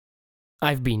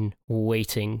I've been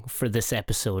waiting for this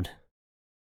episode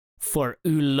for a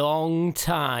long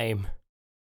time.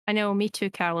 I know, me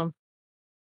too, Callum.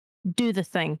 Do the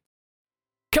thing.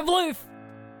 Kabloof!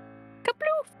 Kabloof!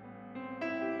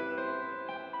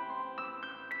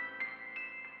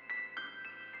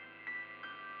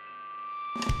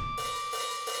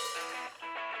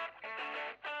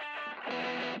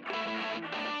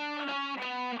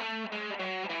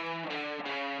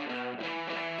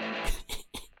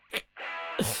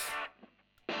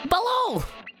 Hello!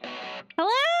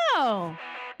 Hello!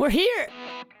 We're here!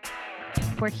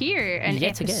 We're here in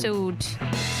Yet again. episode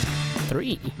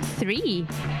 3.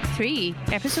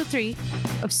 Episode 3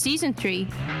 of season 3.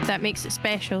 That makes it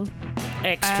special.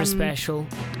 Extra special.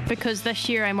 Because this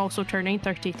year I'm also turning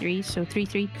 33, so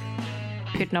 3-3.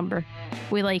 Good number.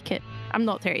 We like it. I'm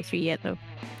not 33 yet, though.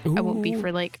 Ooh. I won't be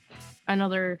for like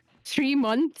another 3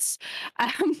 months.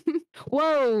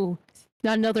 Whoa!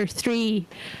 Another 3.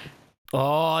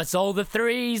 Oh, it's all the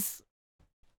 3s.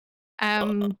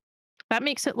 That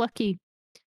makes it lucky.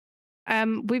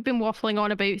 We've been waffling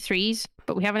on about 3s,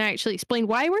 but we haven't actually explained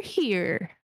why we're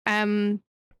here. I'm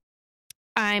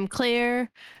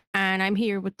Claire, and I'm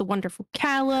here with the wonderful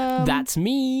Callum. That's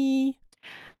me.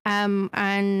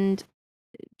 And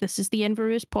this is the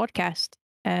Inverus podcast.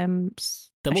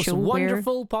 The most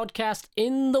wonderful podcast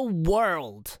in the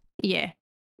world. Yeah.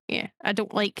 I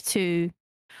don't like to.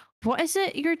 What is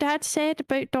it your dad said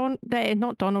about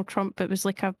not Donald Trump, but it was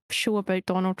like a show about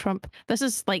Donald Trump. This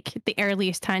is like the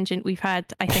earliest tangent we've had,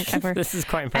 I think, ever. This is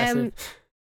quite impressive.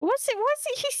 What's it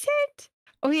he said?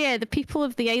 Oh yeah, the people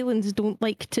of the islands don't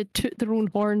like to toot their own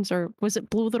horns, or was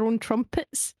it blow their own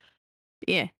trumpets?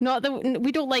 Yeah,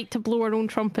 we don't like to blow our own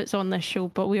trumpets on this show,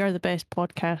 but we are the best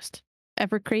podcast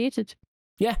ever created.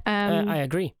 Yeah, I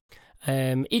agree.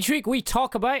 Each week we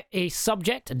talk about a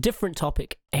subject, a different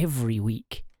topic every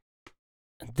week.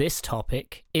 This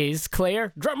topic is,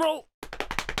 Claire, drumroll!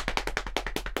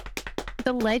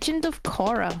 The Legend of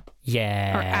Korra.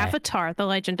 Yeah. Or Avatar, The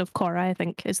Legend of Korra, I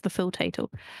think, is the full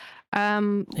title.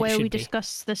 Where we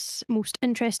discuss this most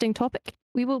interesting topic.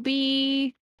 We will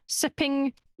be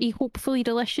sipping a hopefully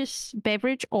delicious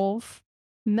beverage of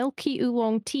milky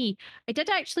oolong tea. I did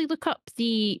actually look up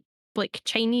the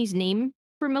Chinese name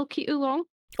for milky oolong.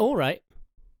 All right.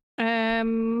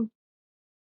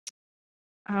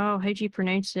 Oh, how do you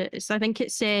pronounce it? I think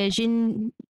it's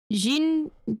Jin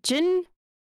Xuan.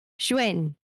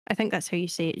 I think that's how you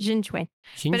say it, Jin Xuan.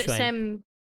 But it's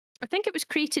I think it was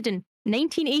created in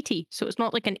 1980, so it's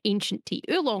not like an ancient tea.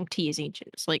 Oolong tea is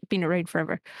ancient; it's like been around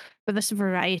forever. But this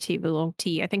variety of oolong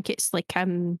tea, I think it's like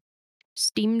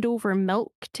steamed over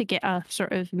milk to get a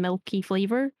sort of milky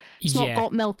flavor. It's not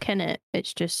got milk in it;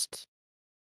 it's just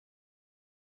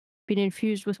been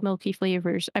infused with milky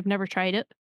flavors. I've never tried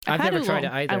it. I've never tried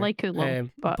it either. I like oolong,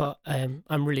 but I'm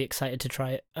really excited to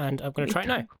try it, and I'm going to try it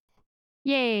now.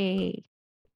 Yay!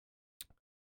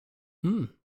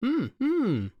 It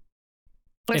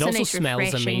also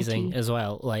smells amazing as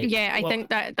well. I think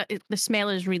that the smell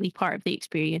is really part of the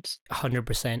experience.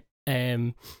 100%.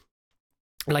 I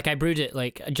brewed it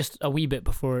just a wee bit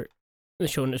before the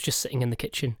show, and it was just sitting in the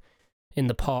kitchen in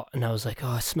the pot, and I was like,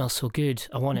 "Oh, it smells so good!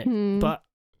 I want it," but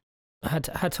I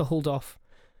had to hold off.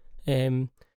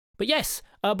 But yes,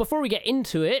 before we get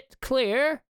into it,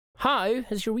 Claire, how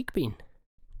has your week been?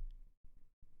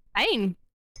 Fine.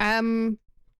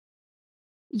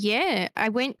 Yeah, I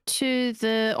went to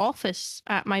the office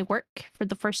at my work for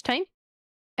the first time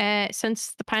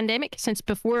since the pandemic,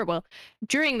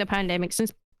 during the pandemic,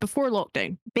 since before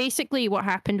lockdown. Basically, what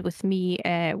happened with me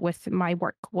with my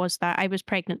work was that I was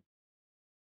pregnant.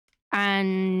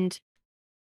 And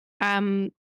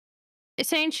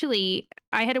essentially,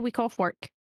 I had a week off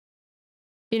work.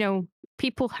 You know,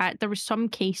 there were some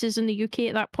cases in the UK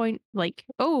at that point, like,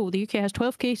 oh, the UK has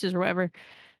 12 cases or whatever.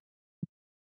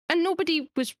 And nobody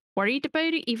was worried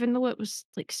about it, even though it was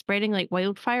like spreading like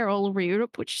wildfire all over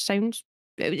Europe, which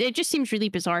it just seems really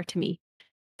bizarre to me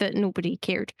that nobody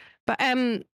cared. But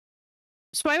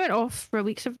so I went off for a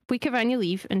week of annual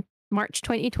leave in March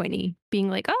 2020, being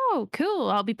like, oh,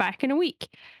 cool, I'll be back in a week.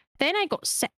 Then I got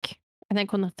sick. I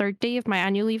think on the 3rd day of my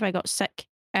annual leave, I got sick.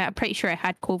 I'm pretty sure I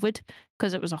had COVID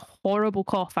because it was a horrible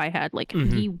cough I had,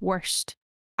 the worst.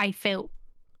 I felt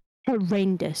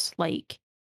horrendous. I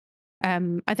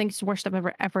think it's the worst I've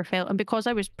ever felt. And because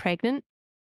I was pregnant,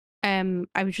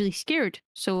 I was really scared.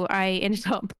 So I ended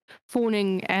up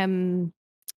phoning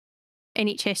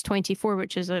NHS 24,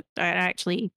 which is an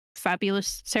actually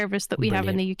fabulous service that we have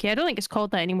in the UK. I don't think it's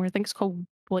called that anymore. I think it's called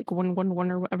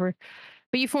 111 or whatever.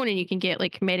 But you phone and you can get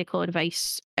medical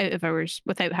advice out of hours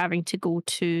without having to go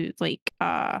to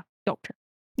a doctor.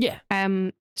 Yeah.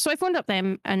 So I phoned up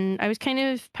them and I was kind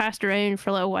of passed around for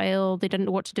a little while. They didn't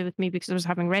know what to do with me because I was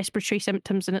having respiratory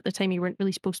symptoms. And at the time, you weren't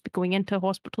really supposed to be going into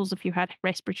hospitals if you had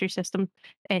respiratory symptoms.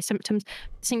 At the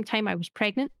same time, I was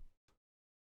pregnant.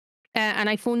 And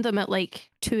I phoned them at like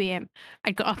 2 a.m.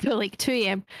 I got up at like 2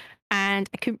 a.m. and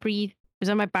I couldn't breathe. I was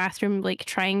in my bathroom, like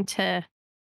trying to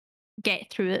get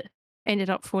through it. Ended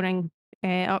up phoning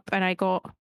up and I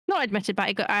got, not admitted, but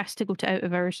I got asked to go to out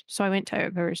of hours. So I went to out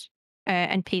of hours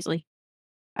in Paisley.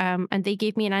 And they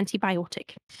gave me an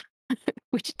antibiotic,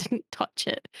 which didn't touch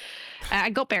it.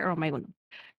 I got better on my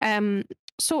own.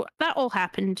 So that all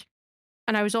happened,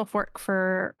 and I was off work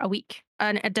for a week,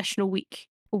 an additional week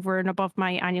over and above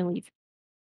my annual leave.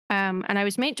 And I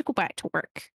was meant to go back to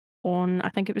work on, I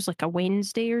think it was like a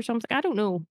Wednesday or something. I don't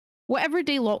know. Whatever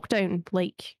day lockdown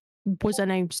like was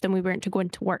announced and we weren't to go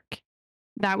into work,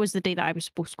 that was the day that I was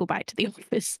supposed to go back to the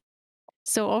office.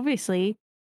 So obviously,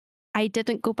 I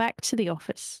didn't go back to the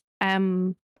office.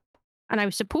 And I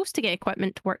was supposed to get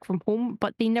equipment to work from home,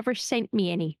 but they never sent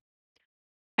me any.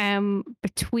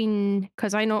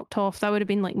 Because I knocked off, that would have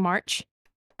been like March,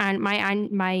 and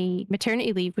my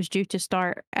maternity leave was due to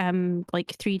start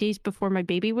like 3 days before my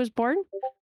baby was born.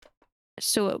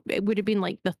 So it would have been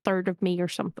like the 3rd of May or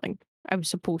something. I was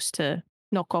supposed to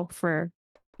knock off for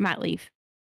mat leave.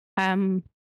 But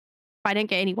I didn't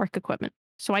get any work equipment.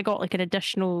 So I got like an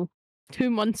additional 2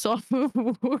 months off of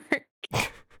work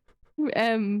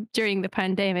during the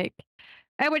pandemic,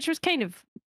 which was kind of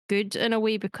good in a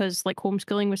way because like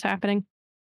homeschooling was happening.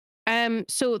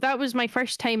 So that was my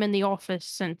first time in the office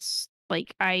since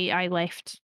like I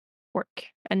left work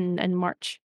in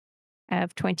March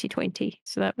of 2020.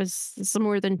 So it's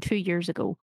more than 2 years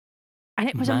ago, and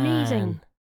it was amazing. Man.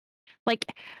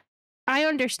 Like, I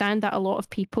understand that a lot of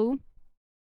people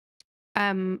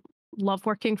love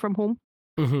working from home.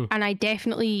 Mm-hmm. And I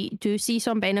definitely do see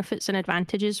some benefits and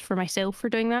advantages for myself for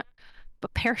doing that.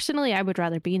 But personally, I would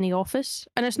rather be in the office.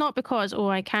 And it's not because, oh,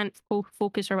 I can't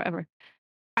focus or whatever.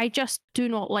 I just do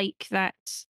not like that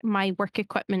my work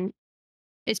equipment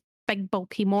is big,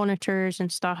 bulky monitors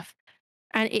and stuff.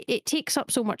 And it takes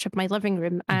up so much of my living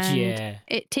room. And Yeah.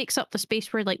 it takes up the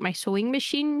space where like my sewing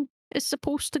machine is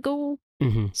supposed to go.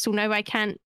 Mm-hmm. So now I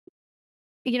can't,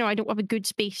 I don't have a good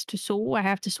space to sew. I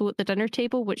have to sew at the dinner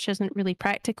table, which isn't really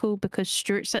practical because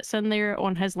Stuart sits in there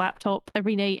on his laptop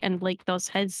every night and like does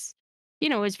his,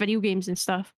 his video games and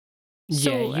stuff. Yeah,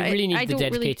 So you really I need the don't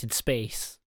really, dedicated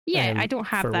space. yeah, I don't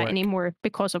have for that work. anymore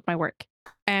because of my work.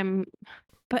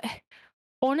 But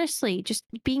honestly, just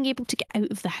being able to get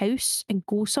out of the house and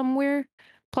go somewhere.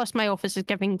 Plus, my office is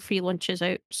giving free lunches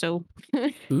out, so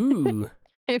Ooh.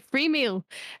 a free meal.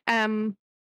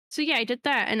 So yeah, I did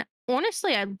that, and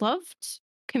honestly, I loved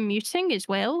commuting as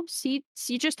well. See,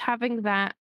 just having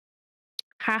that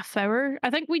half hour. I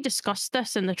think we discussed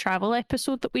this in the travel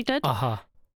episode that we did, Uh-huh.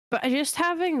 but just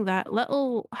having that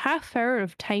little half hour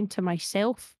of time to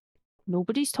myself.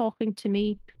 Nobody's talking to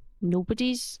me.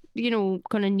 Nobody's,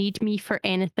 gonna need me for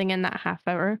anything in that half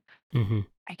hour. Mm-hmm.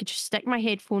 I could just stick my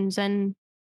headphones in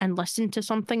and listen to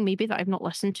something maybe that I've not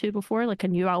listened to before, like a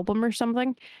new album or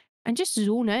something, and just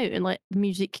zone out and let the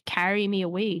music carry me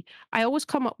away. I always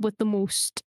come up with the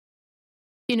most,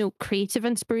 creative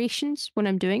inspirations when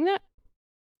I'm doing that.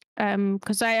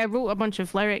 Because I wrote a bunch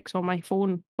of lyrics on my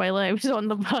phone while I was on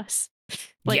the bus,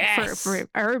 like Yes. for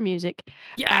our music.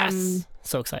 Yes.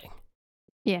 So exciting.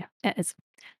 Yeah, it is.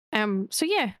 So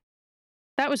yeah,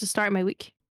 that was the start of my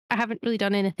week. I haven't really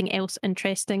done anything else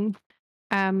interesting.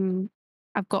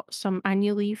 I've got some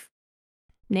annual leave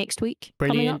next week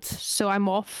coming up, Brilliant. so I'm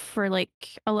off for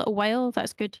like a little while.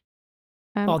 That's good.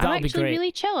 Oh, I'm that'll be actually great.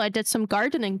 really chill. I did some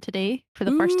gardening today for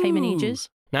the first time in Ooh, ages.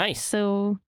 Nice.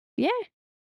 So yeah,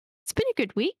 it's been a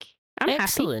good week. I'm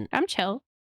Excellent. happy. I'm chill.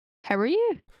 How are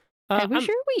you? How was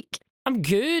your week? I'm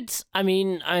good. I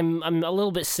mean, I'm a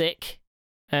little bit sick.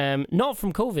 Not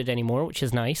from COVID anymore, which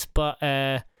is nice, but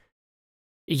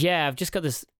yeah, I've just got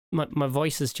this. My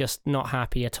voice is just not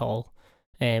happy at all,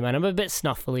 and I'm a bit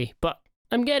snuffly, but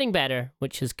I'm getting better,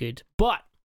 which is good. But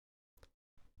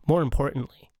more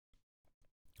importantly,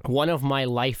 one of my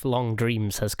lifelong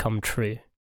dreams has come true.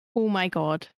 Oh my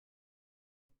god!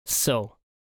 So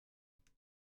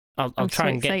I'll try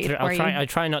and get through. I'll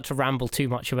try not to ramble too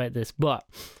much about this, but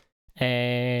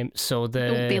so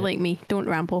don't be like me. Don't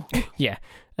ramble. Yeah.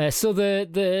 So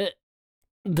the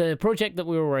project that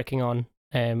we were working on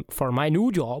for my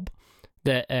new job,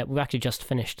 that we've actually just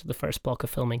finished the first block of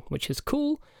filming, which is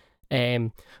cool.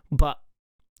 But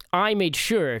I made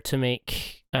sure to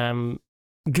make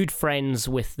good friends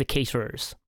with the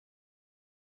caterers.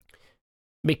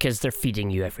 because they're feeding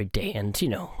you every day, and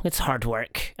it's hard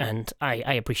work, and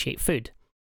I appreciate food.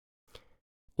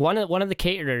 One of the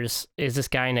caterers is this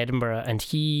guy in Edinburgh, and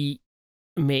he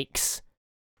makes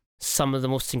some of the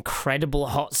most incredible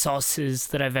hot sauces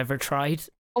that I've ever tried.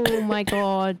 Oh my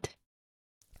god.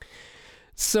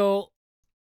 So,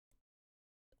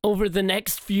 over the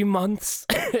next few months,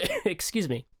 excuse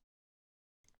me.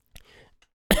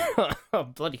 Oh,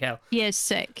 bloody hell. He is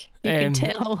sick. You can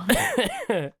tell.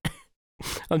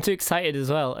 I'm too excited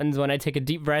as well. And when I take a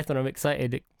deep breath when I'm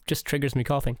excited, it just triggers me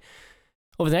coughing.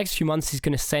 Over the next few months, he's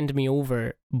going to send me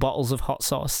over bottles of hot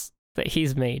sauce that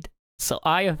he's made. So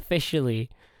I officially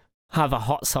have a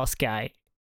hot sauce guy.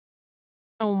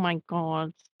 Oh my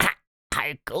god.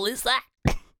 How cool is that?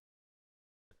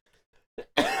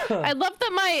 I love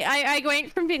that I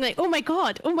went from being like, oh my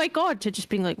god, to just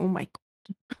being like, oh my god.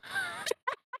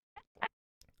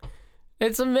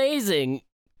 It's amazing.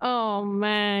 Oh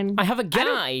man. I have a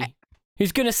guy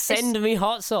who's going to send me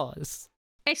hot sauce.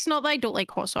 It's not that I don't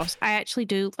like hot sauce. I actually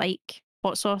do like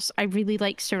hot sauce. I really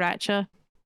like sriracha.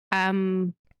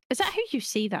 Is that how you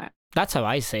say that? That's how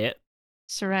I say it.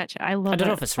 Sriracha. I love it. I don't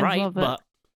know if it's right, but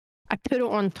I put it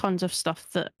on tons of stuff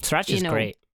that sriracha's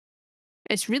great.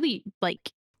 It's really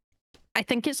like, I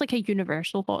think it's like a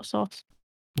universal hot sauce.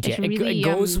 Yeah, it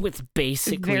goes with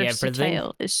basically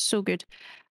everything. It's so good.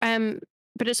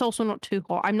 But it's also not too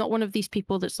hot. I'm not one of these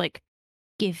people that's like,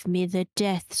 give me the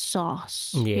death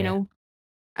sauce. Yeah.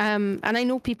 And I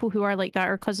know people who are like that.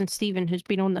 Our cousin Stephen, who's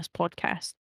been on this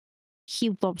podcast,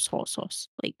 he loves hot sauce.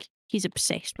 Like, he's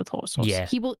obsessed with hot sauce. Yeah.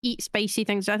 He will eat spicy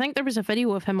things. I think there was a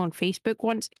video of him on Facebook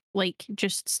once, like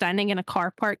just standing in a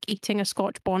car park eating a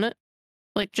Scotch bonnet,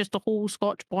 like just a whole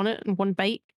Scotch bonnet in one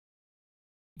bite.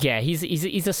 Yeah, he's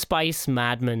a spice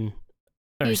madman.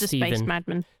 He's a spice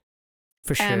madman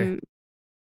for sure.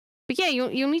 But yeah,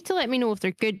 you'll need to let me know if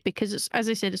they're good, because it's, as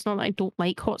I said, it's not that I don't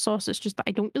like hot sauce. It's just that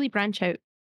I don't really branch out.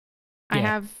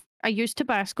 Yeah. I use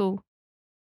Tabasco,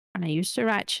 and I use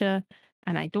sriracha,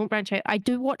 and I don't branch out. I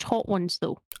do watch Hot Ones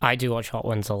though. I do watch Hot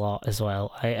Ones a lot as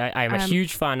well. I'm a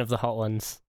huge fan of the Hot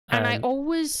Ones. And I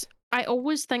always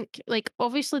think, like,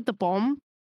 obviously the bomb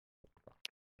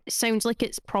sounds like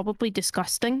it's probably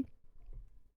disgusting.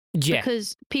 Yeah,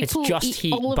 because people it's just eat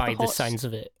heat all of by the the signs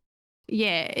of it.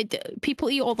 Yeah, people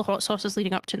eat all the hot sauces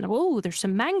leading up to it, and they're, oh, there's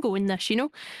some mango in this,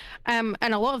 and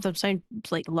a lot of them sound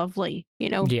like lovely,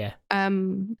 Yeah.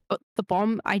 But the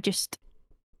bomb, I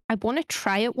want to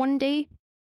try it one day,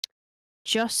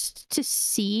 just to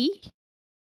see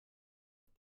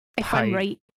if I'm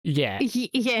right. Yeah.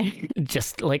 Yeah.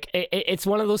 Just like it's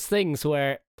one of those things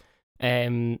where,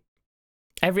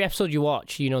 every episode you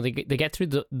watch, they get through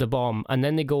the bomb, and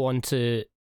then they go on to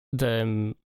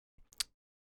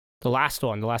the last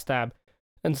one, the last dab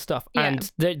and stuff. Yeah.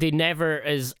 And they never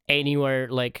is anywhere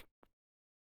like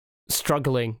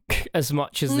struggling as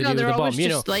much as they do with the bomb,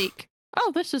 just like,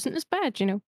 oh, this isn't as bad,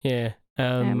 Yeah.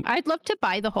 I'd love to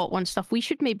buy the Hot One stuff. We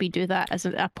should maybe do that as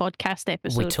a podcast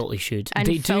episode. We totally should. And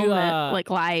film it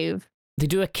like live. They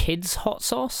do a kids hot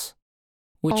sauce,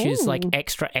 which is like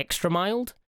extra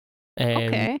mild.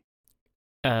 Okay.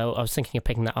 I was thinking of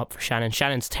picking that up for Shannon.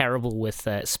 Shannon's terrible with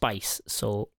spice,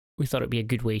 so we thought it'd be a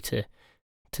good way to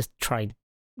try and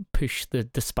push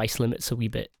the spice limits a wee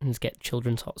bit and get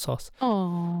children's hot sauce.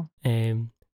 Oh.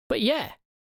 But yeah.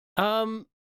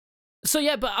 So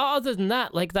yeah, but other than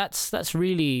that, like that's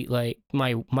really like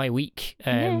my week.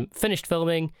 Finished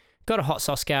filming, got a hot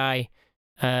sauce guy,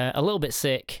 a little bit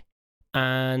sick,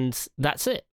 and that's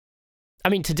it. I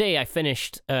mean, today I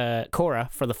finished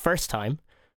Korra for the first time.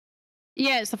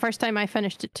 Yeah, it's the first time I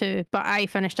finished it too, but I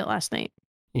finished it last night.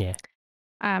 Yeah.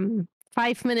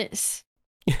 5 minutes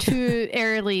too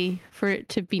early for it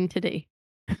to have been today.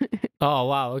 Oh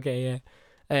wow, okay,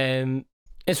 yeah.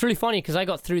 It's really funny because I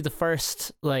got through the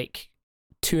first like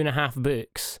 2.5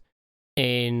 books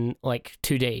in like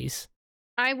 2 days.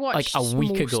 I watched like a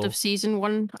week most ago of season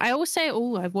 1. I always say,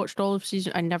 oh, I've watched all of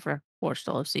season. I never watched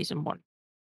all of season 1.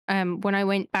 When I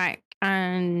went back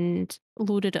and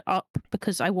loaded it up,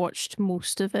 because I watched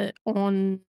most of it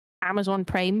on Amazon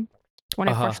Prime when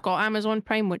I first got Amazon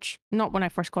Prime, which not when I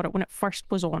first got it, when it first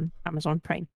was on Amazon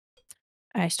Prime.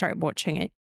 I started watching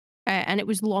it, and it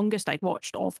was the longest I'd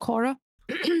watched of Korra.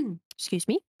 Excuse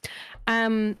me.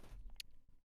 And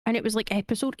it was like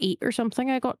episode 8 or something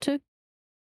I got to.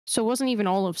 So it wasn't even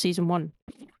all of season 1.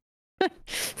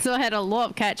 So I had a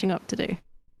lot of catching up to do.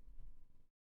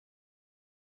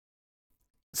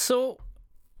 So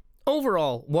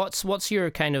overall, what's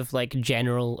your kind of like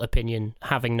general opinion,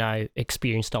 having now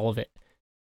experienced all of it?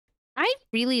 I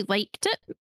really liked it.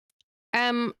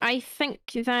 I think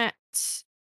that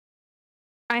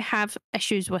I have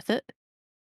issues with it.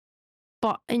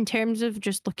 But in terms of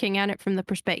just looking at it from the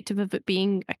perspective of it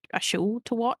being a show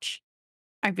to watch,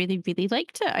 I really, really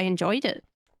liked it. I enjoyed it.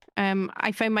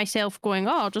 I found myself going,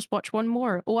 oh, I'll just watch one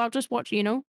more. Oh, I'll just watch,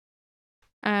 I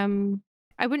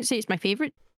wouldn't say it's my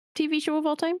favorite TV show of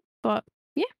all time, but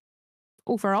yeah,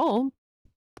 overall,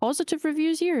 positive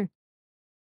reviews here.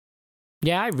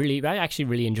 Yeah, I actually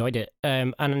really enjoyed it.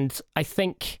 And I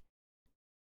think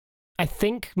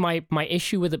my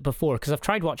issue with it before, because I've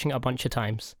tried watching it a bunch of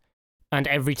times, and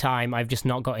every time I've just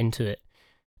not got into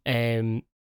it.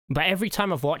 But every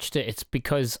time I've watched it, it's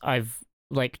because I've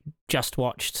like just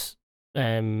watched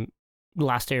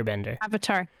Last Airbender.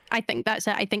 Avatar. I think that's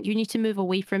it. I think you need to move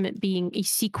away from it being a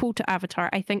sequel to Avatar.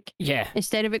 I think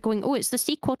instead of it going, oh, it's the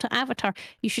sequel to Avatar,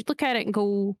 you should look at it and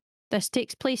go, this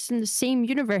takes place in the same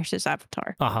universe as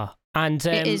Avatar. And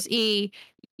it is a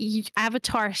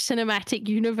Avatar cinematic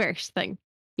universe thing,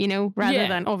 rather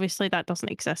than, obviously that doesn't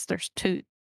exist. There's two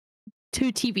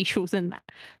TV shows in that,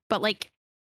 but like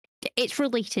it's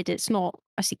related. It's not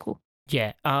a sequel.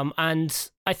 Yeah.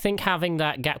 And I think having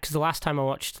that gap, because the last time I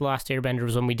watched The Last Airbender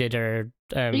was when we did our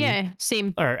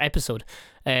same our episode.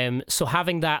 So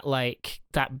having that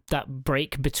that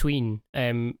break between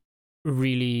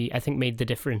really, I think, made the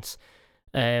difference.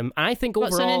 And I think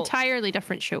overall, it's an entirely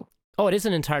different show. Oh, it is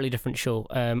an entirely different show.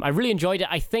 I really enjoyed it.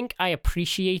 I think I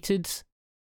appreciated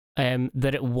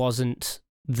that it wasn't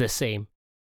the same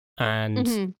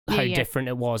and how different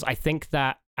it was. I think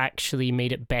that actually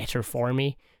made it better for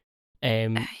me.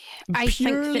 I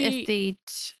think that if they...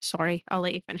 Sorry, I'll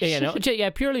let you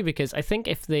finish. Purely because I think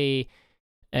if they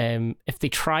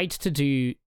tried to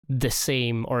do the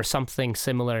same or something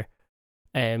similar,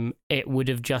 it would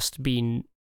have just been...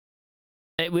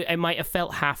 It might have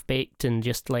felt half-baked and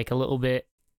just like a little bit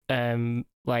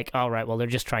like, all right, well, they're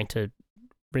just trying to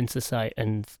rinse this out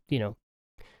and,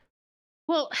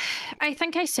 Well, I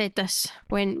think I said this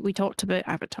when we talked about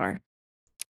Avatar.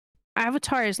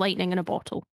 Avatar is lightning in a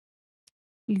bottle.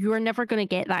 You're never going to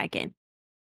get that again.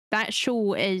 That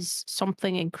show is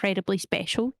something incredibly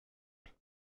special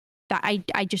that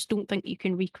I just don't think you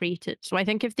can recreate it. So I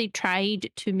think if they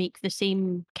tried to make the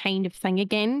same kind of thing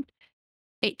again,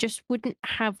 it just wouldn't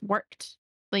have worked.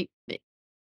 Like,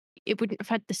 it wouldn't have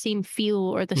had the same feel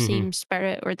or the same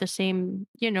spirit or the same,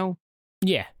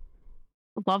 Yeah.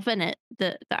 love in it,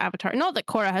 the Avatar. Not that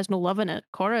Korra has no love in it.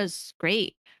 Korra's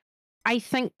great. I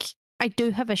think I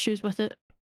do have issues with it.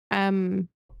 And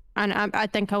I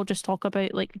think I'll just talk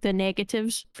about like the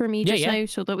negatives for me now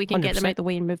so that we can 100%. Get them out the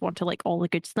way and move on to like all the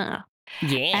good stuff.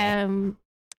 Yeah.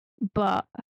 But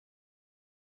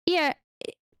yeah,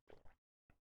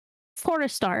 for a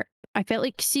start, I felt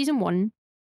like season 1,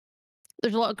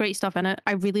 there's a lot of great stuff in it.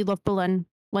 I really love Bolin.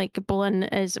 Like,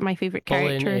 Bolin is my favorite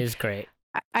character. Bolin is great.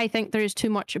 I think there is too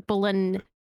much Bolin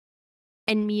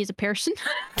in me as a person.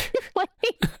 like,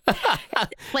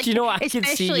 do you know what? I can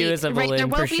see you as a Bolin, there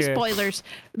will for be sure. Spoilers.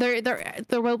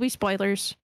 There will be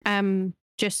spoilers.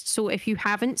 Just so if you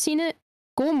haven't seen it,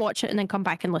 go and watch it and then come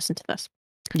back and listen to this.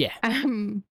 Yeah.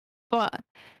 But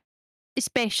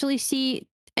especially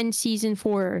in season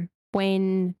 4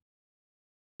 when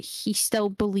he still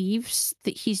believes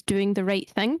that he's doing the right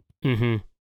thing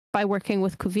by working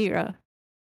with Kuvira.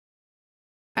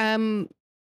 That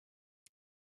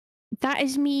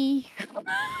is me.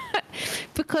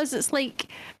 Because it's like,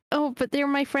 oh, but they're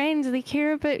my friends, they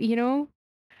care about, and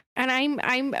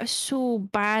I'm so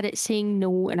bad at saying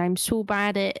no, and I'm so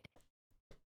bad at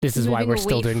this is why we're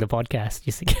still doing the podcast,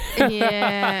 you see.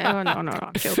 Yeah. Oh, no,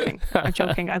 I'm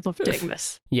joking. I love doing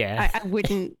this. Yeah. I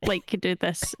wouldn't like to do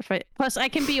this. Plus, I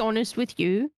can be honest with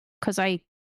you because I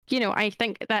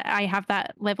think that I have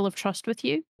that level of trust with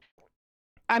you.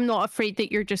 I'm not afraid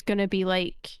that you're just going to be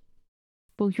like,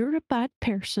 well, you're a bad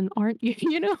person, aren't you?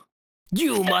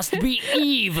 You must be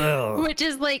evil. Which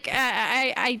is like,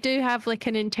 I do have like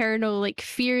an internal like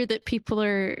fear that people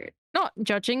are not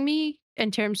judging me in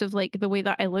terms of like the way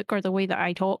that I look or the way that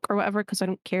I talk or whatever, because I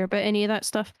don't care about any of that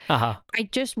stuff. I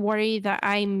just worry that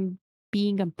I'm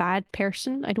being a bad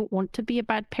person. I don't want to be a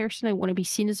bad person. I want to be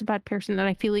seen as a bad person. And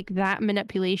I feel like that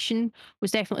manipulation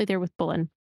was definitely there with Bolin.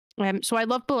 So I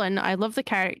love Bolin. I love the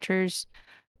characters.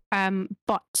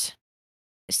 But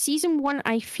season 1,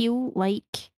 I feel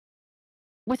like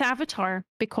with Avatar,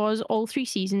 because all 3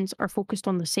 seasons are focused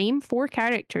on the same 4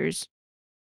 characters,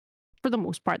 for the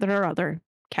most part, there are other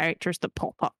characters that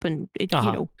pop up and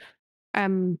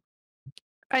and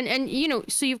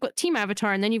so you've got Team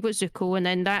Avatar and then you've got Zuko, and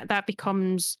then that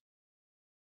becomes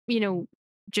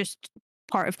just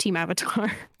part of Team Avatar.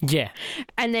 Yeah.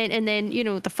 And then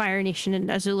the Fire Nation and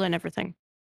Azula and everything.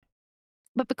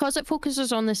 But because it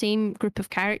focuses on the same group of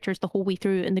characters the whole way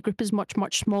through, and the group is much,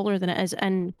 much smaller than it is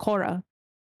in Korra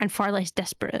and far less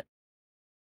disparate,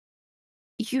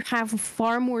 you have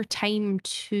far more time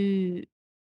to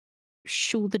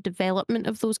show the development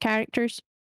of those characters.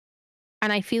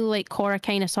 And I feel like Korra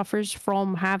kind of suffers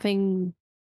from having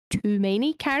too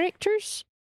many characters.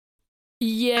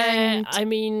 Yeah, And, I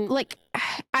mean, like,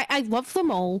 I love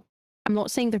them all. I'm not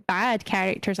saying they're bad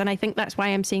characters, and I think that's why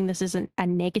I'm saying this isn't a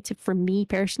negative for me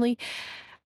personally.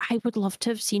 I would love to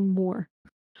have seen more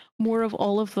of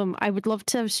all of them. I would love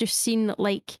to have just seen,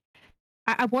 like,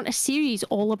 I want a series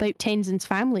all about Tenzin's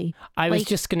family. I was Like,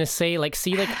 just gonna say, like,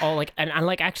 see, like, all, like, and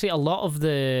like, actually, a lot of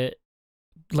the,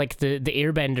 like, the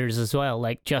airbenders as well,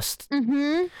 like, just,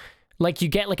 like, you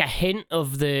get, like, a hint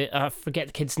of the, I forget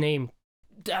the kid's name,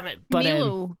 damn it, but,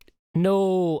 Milo.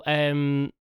 no,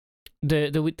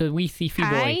 the wee thiefy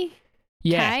boy.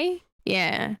 Yeah. Kai?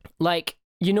 Yeah. Like,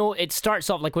 you know, it starts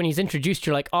off, like, when he's introduced,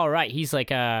 you're like, all right, he's like,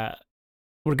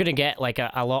 we're gonna get, like,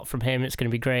 a lot from him, it's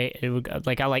gonna be great,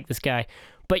 like, I like this guy.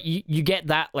 But you get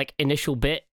that, like, initial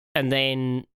bit, and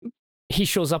then he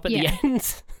shows up at the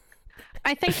end.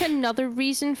 I think another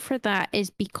reason for that is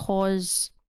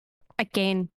because,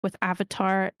 again, with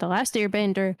Avatar, The Last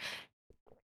Airbender,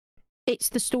 it's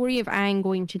the story of Aang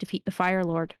going to defeat the Fire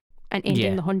Lord and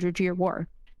ending the 100-Year War.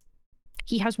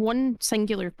 He has one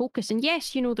singular focus. And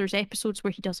yes, you know, there's episodes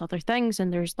where he does other things,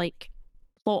 and there's, like,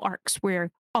 plot arcs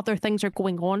where other things are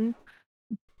going on.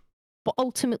 But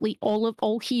ultimately,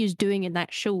 all he is doing in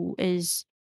that show is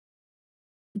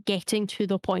getting to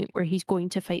the point where he's going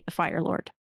to fight the Fire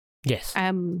Lord. Yes.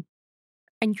 And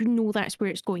you know that's where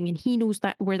it's going, and he knows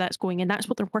that where that's going, and that's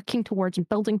what they're working towards and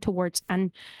building towards.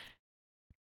 And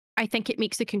I think it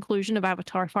makes the conclusion of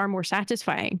Avatar far more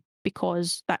satisfying,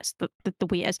 because that's the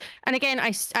way it is. And again,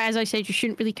 as I said, you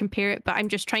shouldn't really compare it, but I'm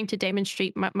just trying to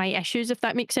demonstrate my issues, if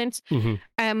that makes sense.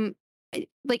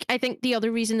 Like, I think the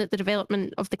other reason that the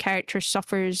development of the character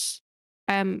suffers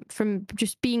from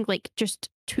just being, like,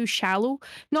 just too shallow.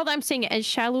 Not that I'm saying it is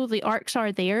shallow, the arcs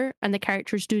are there and the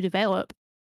characters do develop.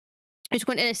 I just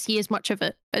wanted to see as much of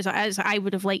it as I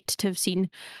would have liked to have seen,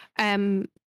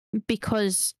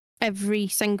 because every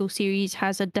single series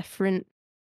has a different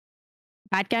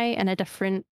bad guy and a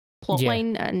different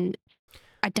plotline and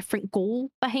a different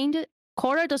goal behind it.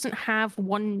 Korra doesn't have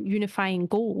one unifying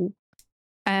goal.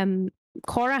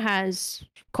 Korra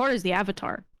is the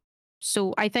Avatar.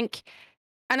 So I think,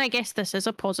 and I guess this is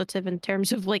a positive in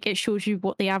terms of, like, it shows you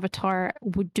what the Avatar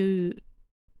would do,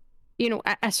 you know,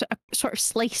 a sort of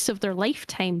slice of their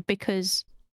lifetime, because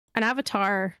an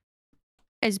Avatar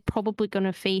is probably going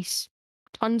to face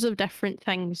tons of different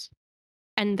things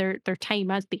in their time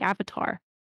as the Avatar.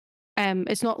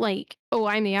 It's not like, oh,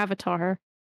 I'm the Avatar,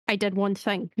 I did one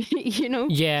thing, you know?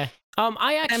 Yeah.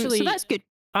 I actually, so that's good.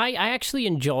 I actually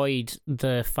enjoyed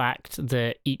the fact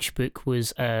that each book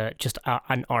was just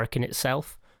an arc in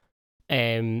itself,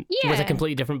 with a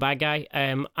completely different bad guy.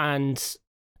 And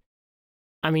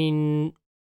I mean,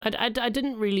 I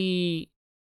didn't really.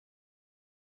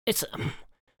 It's.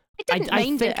 I didn't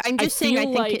mind it. I'm just saying, I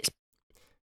think like it's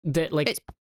that. Like,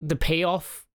 the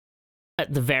payoff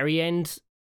at the very end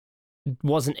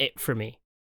wasn't it for me.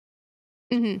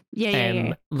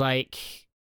 Yeah. Like,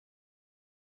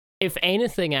 if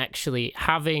anything, actually,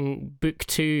 having book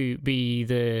 2 be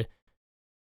the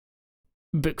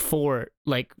book 4,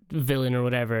 like, villain or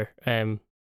whatever,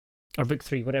 or book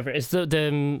 3, whatever, is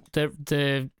the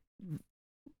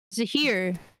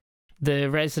Zahir. The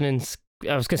resonance.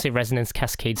 I was gonna say resonance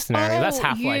cascade scenario. That's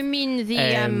Half-Life. You mean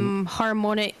the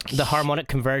harmonic? The harmonic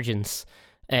convergence.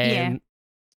 Yeah.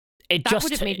 It That just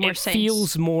would have made more sense.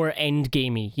 feels more end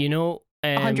gamey, you know.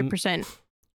 100%.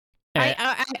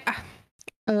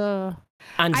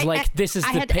 This is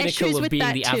the pinnacle of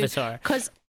being the Avatar. Because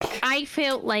I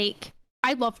felt like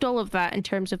I loved all of that in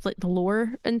terms of, like, the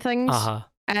lore and things.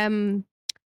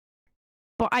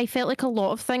 But I felt like a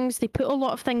lot of things, they put a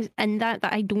lot of things in that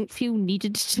I don't feel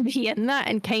needed to be in that,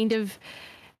 and kind of,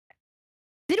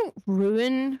 they don't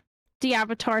ruin the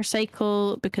Avatar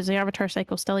cycle, because the Avatar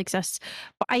cycle still exists.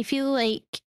 But I feel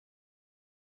like,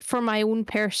 for my own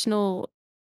personal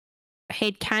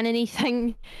headcanon-y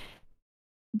thing,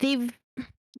 they've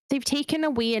taken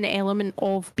away an element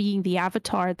of being the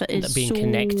Avatar that is being so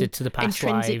connected to the past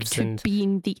intrinsic lives to and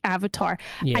being the Avatar.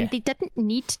 And they didn't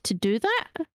need to do that.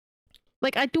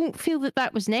 Like, I don't feel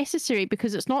that was necessary,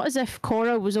 because it's not as if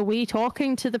Korra was away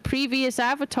talking to the previous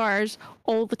Avatars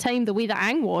all the time the way that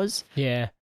Aang was. Yeah.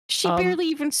 She barely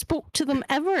even spoke to them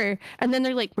ever. And then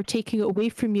they're like, we're taking it away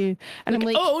from you. And I'm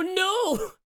like, oh no!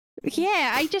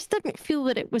 Yeah, I just didn't feel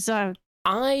that it was a...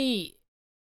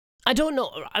 I don't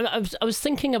know. I was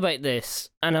thinking about this,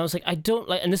 and I was like, I don't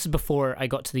like. And this is before I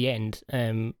got to the end,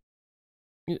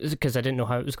 because I didn't know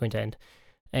how it was going to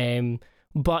end.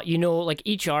 But like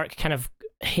each arc kind of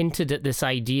hinted at this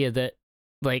idea that,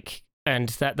 like, and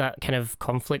that kind of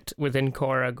conflict within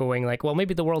Korra, going like, well,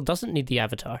 maybe the world doesn't need the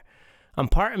Avatar,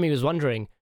 and part of me was wondering,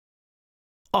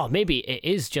 oh, maybe it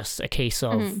is just a case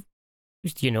of.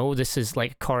 This is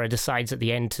like Korra decides at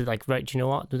the end to like, right, do you know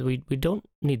what? We don't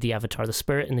need the Avatar. The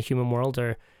spirit and the human world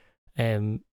are,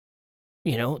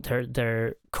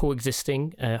 they're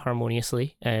coexisting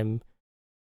harmoniously, or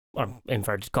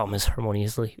inverted commas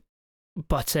harmoniously.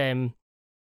 But and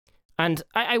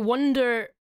I wonder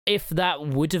if that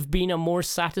would have been a more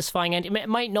satisfying end. It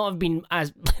might not have been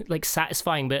as like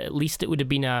satisfying, but at least it would have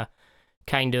been a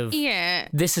kind of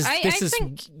this is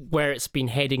where it's been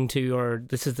heading to, or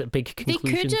this is the big conclusion.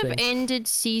 They could have thing. ended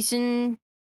season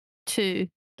 2,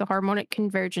 the harmonic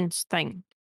convergence thing.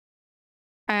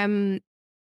 That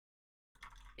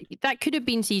could have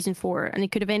been season 4, and they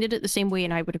could have ended it the same way,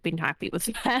 and I would have been happy with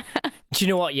that. Do you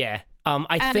know what? Yeah,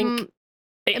 I think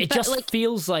it just like,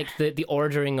 feels like the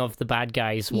ordering of the bad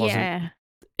guys wasn't. Yeah.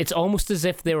 It's almost as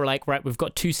if they were like, right, we've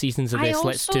got 2 seasons of this,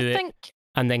 let's do it.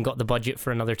 And then got the budget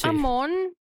for another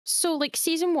 2. So like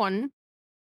season 1,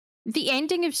 the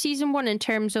ending of season 1 in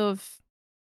terms of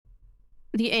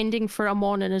the ending for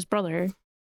Amon and his brother.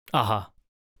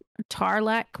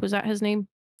 Tarlac, was that his name?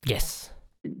 Yes.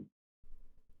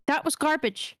 That was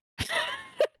garbage.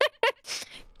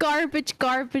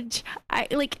 Garbage. I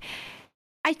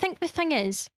think the thing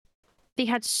is, they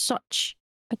had such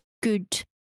a good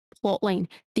plotline.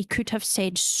 They could have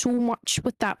said so much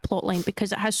with that plotline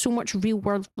because it has so much real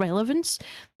world relevance.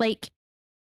 Like,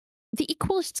 the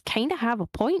Equalists kind of have a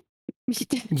point.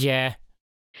 Yeah.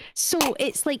 So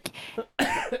it's like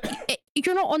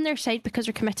you're not on their side because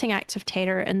they're committing acts of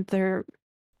terror and they're,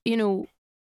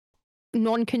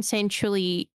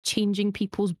 non-consensually changing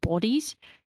people's bodies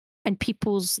and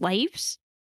people's lives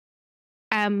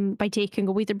by taking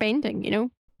away their bending, and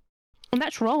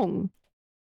that's wrong.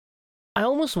 I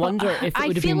almost wonder if it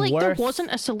would have been worth... I feel like there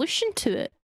wasn't a solution to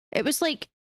it. It was like,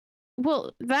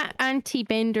 well, that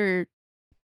anti-bender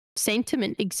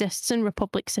sentiment exists in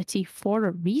Republic City for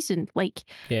a reason. Like,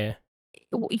 yeah,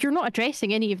 you're not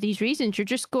addressing any of these reasons. You're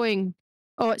just going,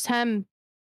 oh, it's him.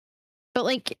 But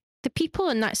like, the people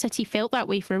in that city felt that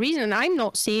way for a reason. And I'm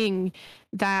not saying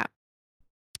that,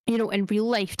 in real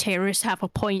life, terrorists have a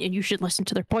point and you should listen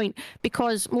to their point,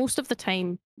 because most of the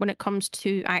time when it comes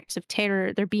to acts of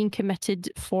terror, they're being committed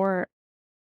for,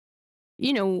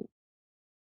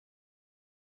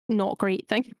 not great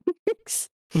things.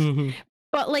 Mm-hmm.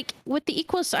 But like with the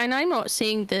Equalists, and I'm not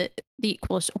saying that the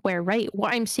Equalists were right.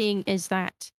 What I'm saying is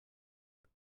that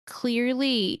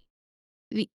clearly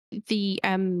the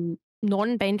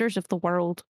non-benders of the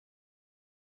world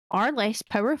are less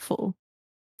powerful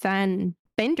than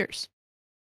benders.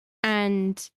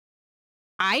 And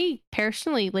I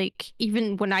personally, like,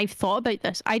 even when I've thought about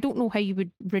this, I don't know how you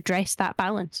would redress that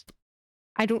balance.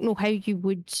 I don't know how you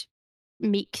would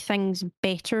make things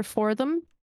better for them.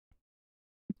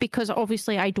 Because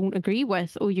obviously I don't agree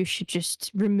with, you should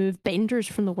just remove benders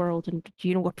from the world and,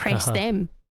 oppress them.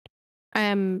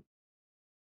 I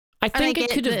think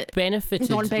it could have benefited.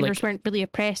 Non-benders weren't really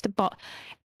oppressed, but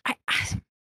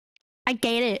I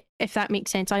get it, if that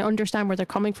makes sense. I understand where they're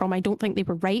coming from. I don't think they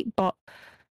were right, but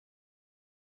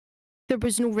there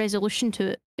was no resolution to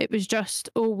it. It was just,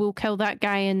 we'll kill that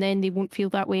guy and then they won't feel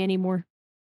that way anymore.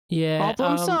 Yeah.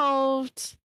 Problem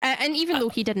solved. And even though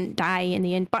he didn't die in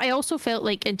the end, but I also felt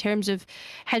like in terms of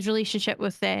his relationship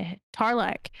with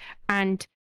Tarlac and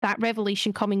that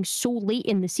revelation coming so late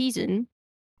in the season,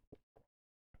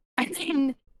 and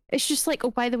then it's just like,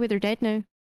 by the way, they're dead now.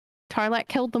 Tarlac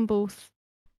killed them both.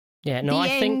 Yeah, no,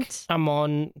 I think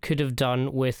Amon could have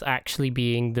done with actually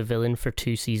being the villain for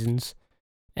 2 seasons.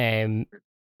 Or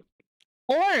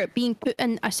being put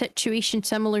in a situation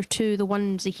similar to the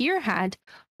one Zahir had,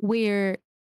 where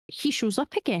he shows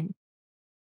up again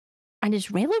and is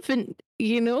relevant,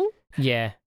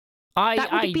 Yeah.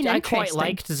 I quite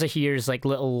liked Zahir's like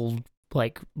little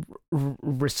like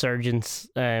resurgence.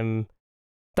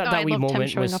 That wee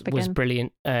moment was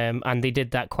brilliant. And they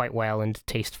did that quite well and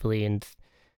tastefully,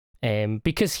 and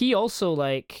because he also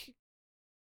like,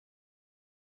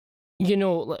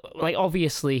 like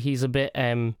obviously he's a bit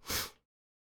not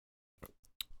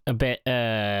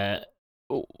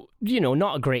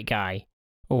a great guy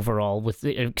overall with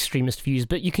the extremist views,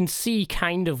 but you can see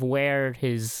kind of where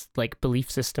his like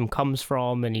belief system comes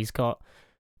from, and he's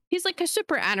like a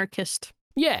super anarchist.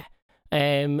 Yeah.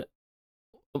 I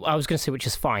was going to say, which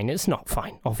is fine. It's not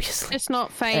fine, obviously. It's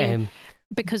not fine.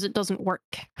 because it doesn't work.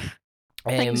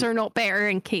 Things are not better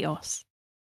in chaos.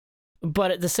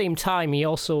 But at the same time, he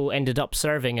also ended up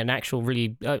serving an actual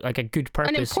really like a good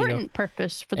purpose, an important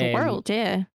purpose for the world,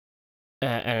 yeah.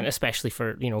 And especially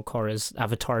for Korra's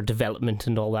avatar development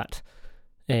and all that.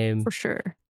 For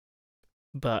sure.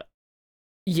 But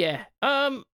yeah,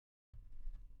 I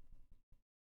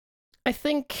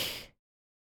think.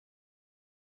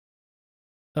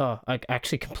 Oh, I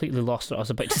actually completely lost what I was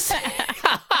about to say.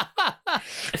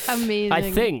 Amazing.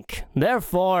 I think,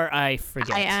 therefore I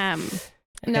forget. I am.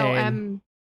 No, yeah,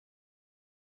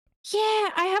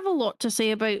 I have a lot to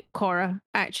say about Korra,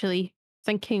 actually,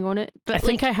 thinking on it. But I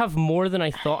think I have more than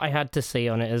I thought I had to say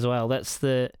on it as well. That's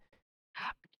the...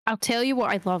 I'll tell you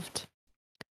what I loved.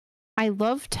 I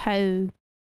loved how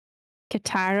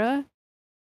Katara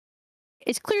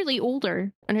is clearly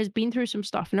older and has been through some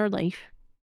stuff in her life,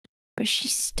 but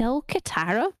she's still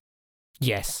Katara.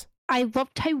 Yes. I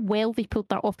loved how well they pulled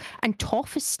that off. And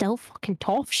Toph is still fucking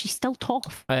Toph. She's still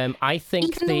Toph. I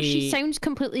think even though she sounds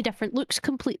completely different, looks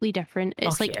completely different,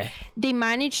 it's they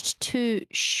managed to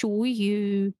show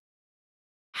you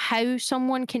how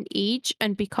someone can age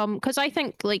and become, because I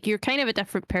think like you're kind of a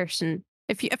different person.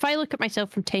 If I look at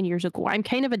myself from 10 years ago, I'm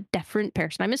kind of a different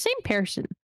person. I'm the same person,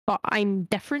 but I'm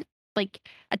different, like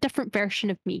a different version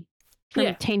of me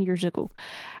from 10 years ago.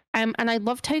 And I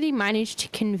loved how they managed to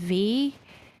convey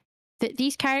that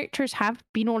these characters have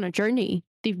been on a journey.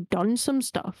 They've done some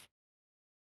stuff.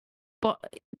 But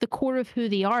the core of who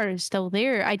they are is still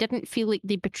there. I didn't feel like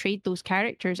they betrayed those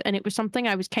characters. And it was something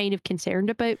I was kind of concerned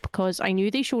about because I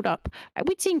knew they showed up.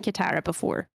 We'd seen Katara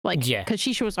before. Because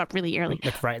she shows up really early.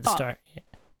 Like right at the start. Yeah.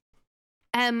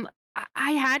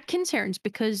 I had concerns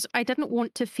because I didn't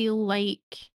want to feel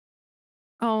like,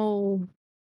 I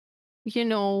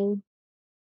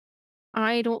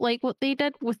don't like what they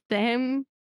did with them.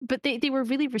 But they were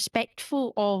really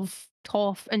respectful of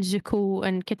Toph and Zuko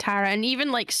and Katara and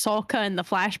even like Sokka in the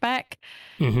flashback.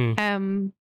 Mm-hmm.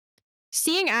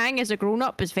 Seeing Aang as a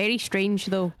grown-up is very strange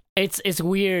though. It's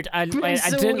weird. I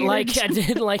didn't like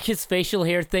his facial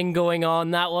hair thing going on.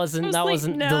 That wasn't the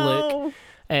look.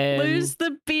 Lose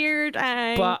the beard,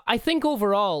 Aang. But I think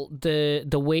overall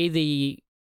the way they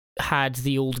had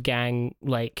the old gang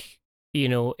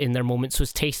in their moments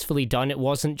was tastefully done. It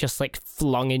wasn't just like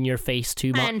flung in your face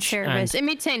too much. And service. It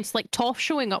made sense. Like Toph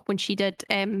showing up when she did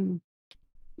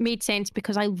made sense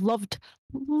because I loved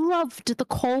the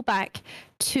callback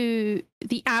to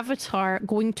the Avatar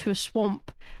going to a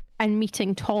swamp and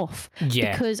meeting Toph.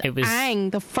 Yeah. Because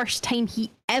Aang, the first time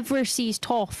he ever sees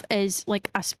Toph is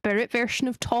like a spirit version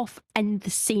of Toph in the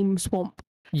same swamp.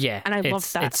 Yeah. And I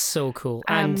love that. It's so cool.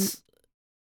 And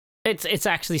It's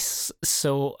actually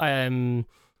so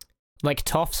like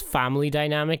Toph's family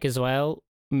dynamic as well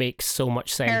makes so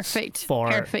much sense. Perfect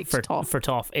for Toph. For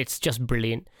Toph. It's just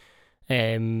brilliant.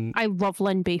 I love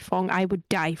Lin Beifong. I would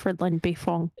die for Lin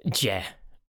Beifong. Yeah.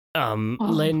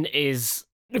 Lin is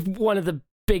one of the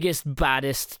biggest,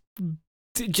 baddest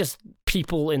just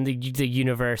people in the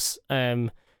universe.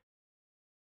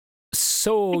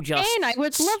 So just and I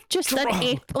would love just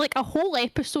a whole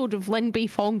episode of Lin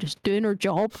Beifong just doing her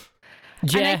job.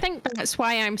 Yeah. And I think that's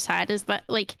why I'm sad is that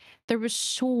like there was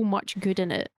so much good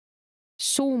in it.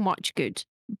 So much good.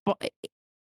 But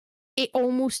it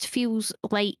almost feels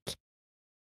like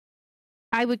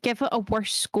I would give it a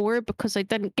worse score because I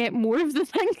didn't get more of the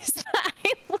things that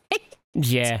I liked.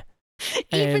 Yeah.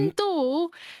 Even though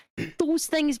those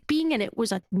things being in it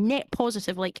was a net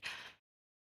positive, like,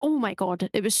 oh my god,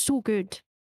 it was so good.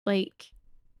 Like,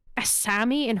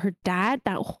 Sammy and her dad,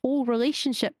 that whole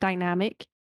relationship dynamic,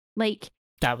 like,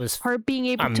 that was her being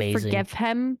able amazing. to forgive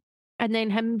him and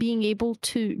then him being able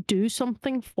to do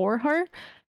something for her,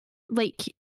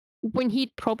 like, when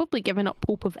he'd probably given up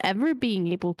hope of ever being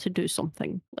able to do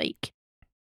something, like,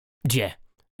 yeah.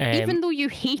 Even though you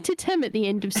hated him at the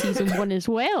end of season 1 as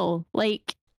well,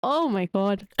 like, oh my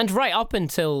god. And right up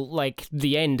until like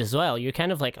the end as well, you're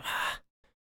kind of like,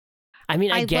 I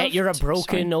mean, I get you're a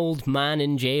broken old man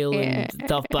in jail and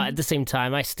stuff, but at the same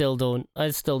time, I still don't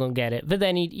get it. But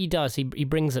then he does. He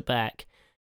brings it back,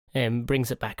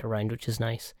 brings it back around, which is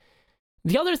nice.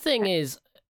 The other thing is,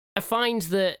 I find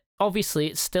that obviously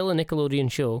it's still a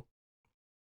Nickelodeon show,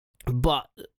 but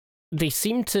they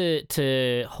seem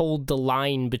to hold the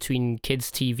line between kids'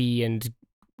 TV and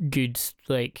good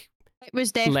like. It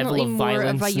was definitely more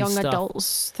of a young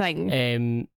adults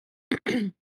thing.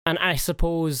 And I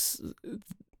suppose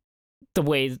the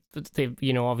way that they,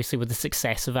 obviously with the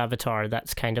success of Avatar,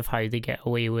 that's kind of how they get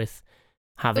away with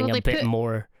having a bit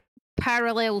more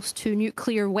parallels to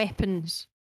nuclear weapons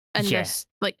in this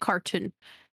like cartoon.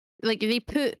 Like they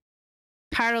put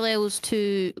parallels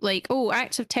to like, oh,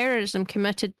 acts of terrorism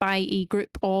committed by a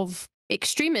group of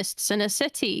extremists in a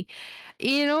city,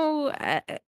 you know.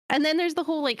 And then there's the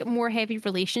whole like more heavy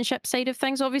relationship side of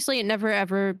things. Obviously, it never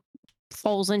ever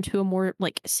falls into a more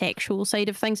like sexual side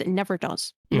of things. It never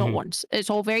does, not Mhm. once. It's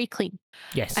all very clean.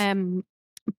 Yes.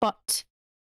 But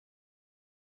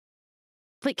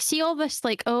like, see all this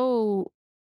like, oh,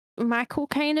 Mako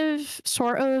kind of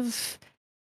sort of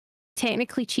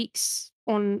technically cheats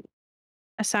on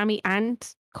Asami and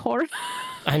Korra.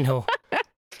 I know. And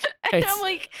I'm It's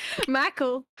like,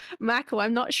 Mako,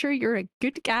 I'm not sure you're a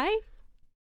good guy.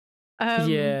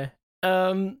 yeah.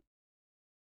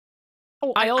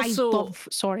 Oh, I I also love.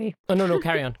 Sorry, Oh no,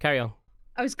 carry on.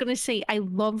 I was gonna say I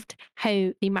loved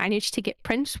how they managed to get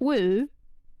Prince Wu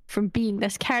from being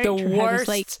this The character. I was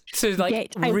like, worst to like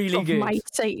get out really of good. my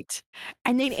sight.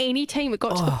 And then anytime it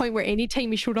got to the point where anytime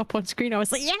he showed up on screen, I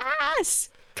was like, yes,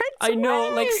 Prince I know,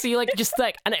 Wu! like, see, like, just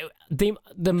like, and they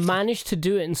managed to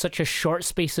do it in such a short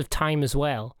space of time as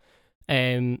well,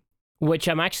 which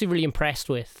I'm actually really impressed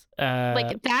with.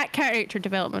 Like, that character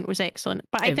development was excellent.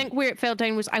 But I think where it fell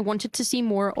down was I wanted to see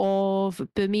more of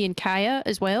Bumi and Kaya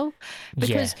as well.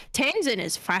 Because Tenzin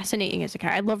is fascinating as a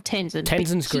character. I love Tenzin.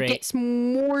 Tenzin's great. He gets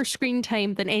more screen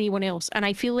time than anyone else. And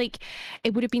I feel like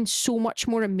it would have been so much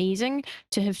more amazing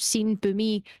to have seen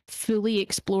Bumi fully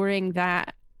exploring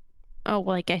that, oh,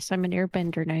 well, I guess I'm an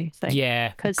airbender now thing.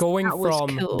 Yeah, going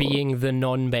from cool. being the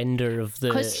non-bender of the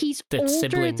Because he's older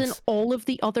siblings than all of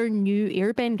the other new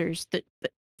airbenders that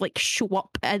like show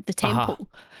up at the temple.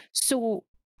 So,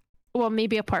 well,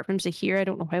 maybe apart from Zahir, I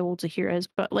don't know how old Zahir is,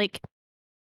 but like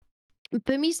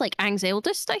Bumi's like Aang's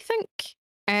eldest, I think.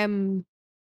 And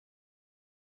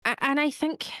I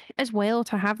think as well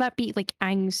to have that be like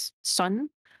Aang's son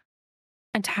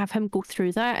and to have him go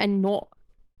through that and not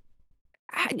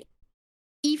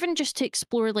even just to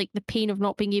explore like the pain of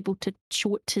not being able to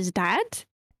show it to his dad.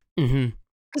 Mm-hmm.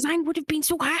 Because Aang would have been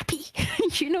so happy,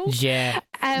 you know? Yeah.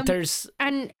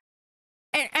 And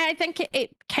I think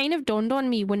it kind of dawned on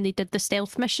me when they did the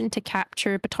stealth mission to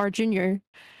capture Batar Jr.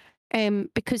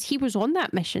 Because he was on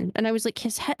that mission, and I was like,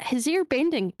 his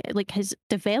airbending like has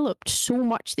developed so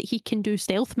much that he can do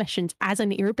stealth missions as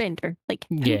an airbender. Like,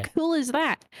 how cool is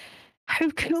that? How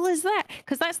cool is that?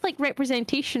 Because that's like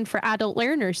representation for adult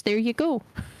learners. There you go.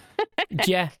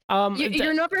 Yeah.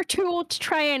 You're never too old to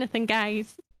try anything,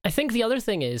 guys. I think the other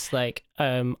thing is like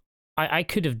I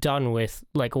could have done with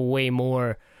like way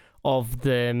more of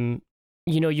them.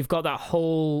 You know, you've got that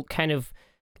whole kind of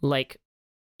like,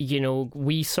 you know,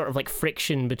 we sort of like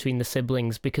friction between the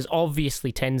siblings, because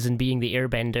obviously Tenzin being the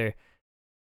airbender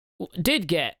did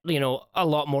get, you know, a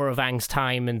lot more of Aang's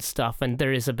time and stuff, and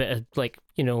there is a bit of like,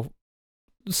 you know,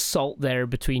 salt there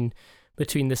between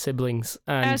the siblings,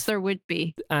 and as there would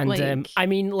be. And like... I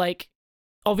mean, like,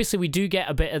 obviously we do get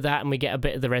a bit of that and we get a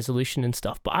bit of the resolution and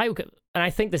stuff, but I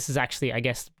think this is actually, I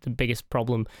guess, the biggest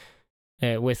problem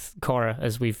with Korra,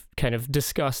 as we've kind of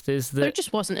discussed, is that there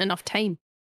just wasn't enough time.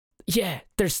 Yeah,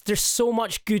 there's so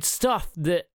much good stuff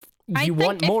that you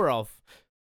want more of.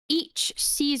 Each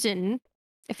season,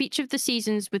 if each of the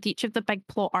seasons with each of the big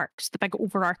plot arcs, the big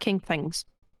overarching things,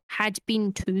 had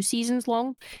been 2 seasons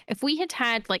long, if we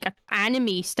had like an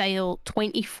anime style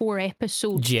 24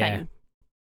 episode thing,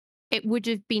 it would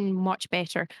have been much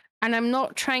better. And I'm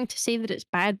not trying to say that it's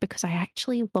bad, because I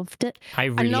actually loved it. I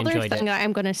really enjoyed it. Another thing that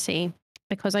I'm going to say,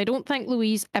 because I don't think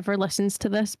Louise ever listens to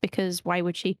this, because why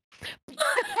would she?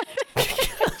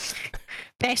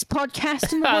 Best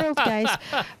podcast in the world, guys.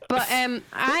 But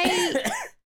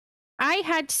I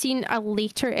had seen a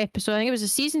later episode, I think it was a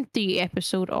season 3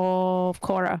 episode of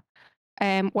Korra,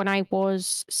 when I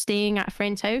was staying at a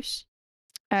friend's house.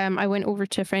 I went over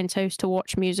to a friend's house to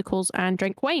watch musicals and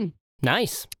drink wine.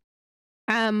 Nice.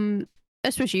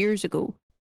 This was years ago,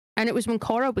 and it was when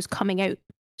Korra was coming out.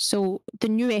 So the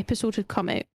new episode had come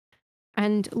out,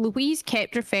 and Louise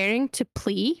kept referring to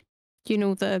Plea, you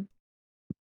know, the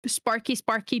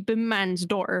Sparky Boom Man's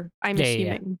daughter, I'm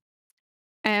assuming.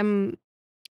 Yeah.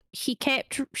 She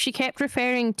kept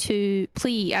referring to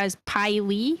Plea as Pai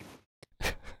Lee,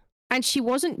 and she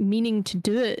wasn't meaning to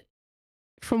do it.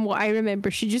 From what I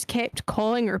remember, she just kept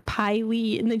calling her Pai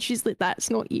Lee, and then she's like, "That's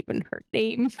not even her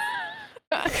name."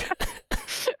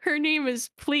 Her name is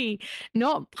Plea,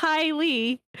 not Pai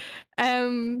Lee.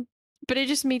 But it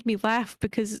just made me laugh,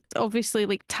 because obviously,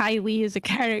 like, Ty Lee is a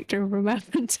character from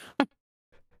Avatar.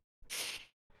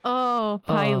 Oh,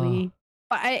 Pai Lee.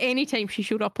 But anytime she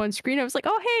showed up on screen, I was like,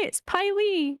 oh, hey, it's Pai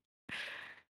Lee.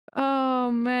 Oh,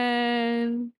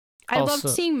 man. I loved Also,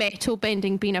 seeing metal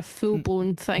bending being a full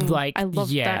blown thing. like, I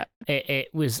loved yeah, that.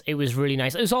 it was really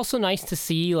nice. It was also nice to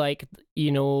see, like,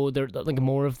 you know, there like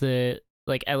more of the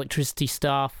like electricity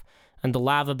stuff, and the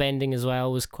lava bending as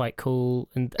well was quite cool,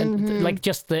 and like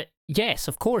just the, yes,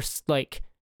 of course, like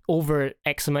over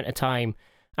X amount of time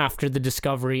after the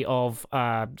discovery of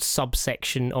a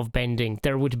subsection of bending,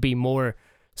 there would be more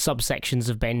subsections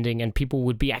of bending, and people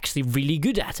would be actually really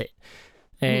good at it.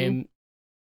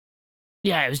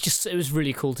 Yeah, it was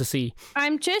really cool to see.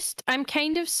 I'm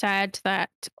kind of sad that,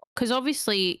 because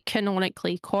obviously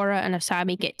canonically Korra and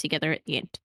Asami get together at the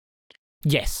end.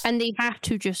 Yes. And they have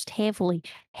to just heavily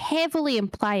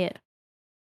imply it.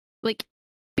 Like,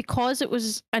 because it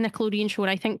was a Nickelodeon show, and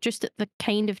I think just at the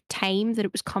kind of time that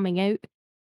it was coming out,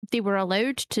 they were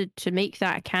allowed to make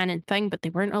that a canon thing, but they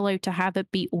weren't allowed to have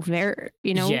it be overt,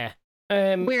 you know? Yeah.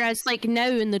 Whereas, like, now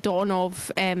in the dawn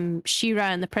of She-Ra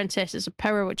and the Princesses of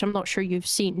Power, which I'm not sure you've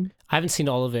seen. I haven't seen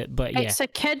all of it, but yeah. It's a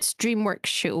kids' DreamWorks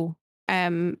show.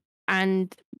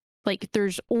 And, like,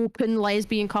 there's open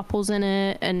lesbian couples in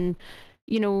it, and,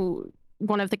 you know,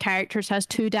 one of the characters has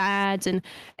two dads, and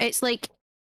it's like,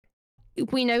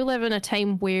 we now live in a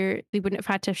time where they wouldn't have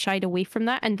had to have shied away from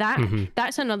that. And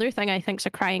that's another thing I think's a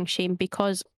crying shame,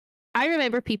 because I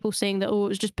remember people saying that, oh, it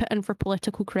was just put in for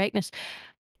political correctness.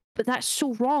 But that's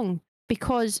so wrong,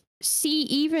 because see,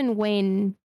 even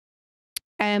when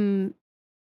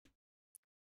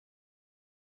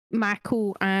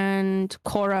Mako and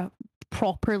Korra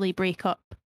properly break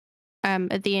up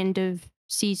at the end of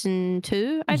season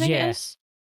 2, I think it is.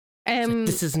 Like,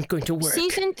 this isn't going to work.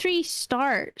 Season 3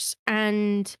 starts,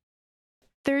 and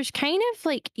there's kind of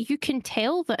like, you can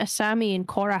tell that Asami and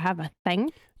Korra have a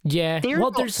thing. Yeah, they're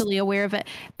not totally aware of it,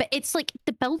 but it's like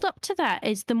the build up to that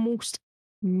is the most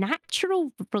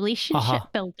natural relationship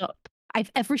build up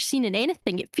I've ever seen in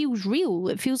anything. It feels real.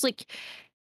 It feels like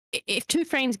if two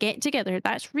friends get together,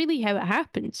 that's really how it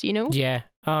happens, you know? Yeah.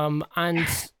 And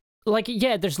like,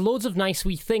 yeah, there's loads of nice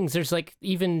wee things. There's like,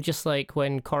 even just like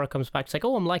when Korra comes back, it's like,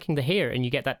 oh, I'm liking the hair, and you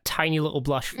get that tiny little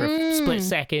blush for a split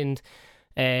second.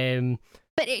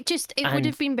 But it would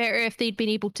have been better if they'd been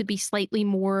able to be slightly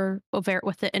more overt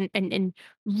with it, and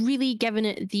really given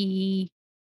it the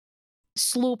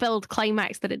slow build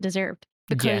climax that it deserved.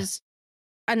 Because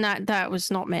and that was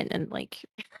not meant in like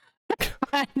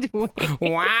bad way.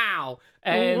 Wow.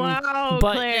 Wow,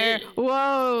 but Claire.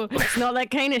 Whoa. It's not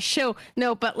that kind of show.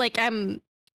 No, but like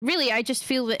really, I just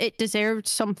feel that it deserved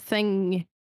something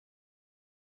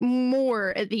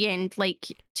more at the end, like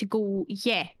to go,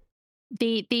 yeah,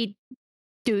 they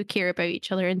do care about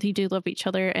each other, and they do love each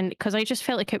other. And because I just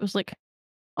felt like it was like,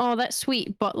 oh, that's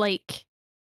sweet, but like,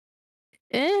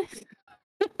 you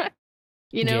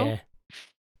know? Yeah.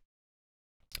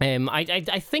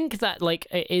 I think that like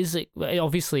it is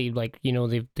obviously, like, you know,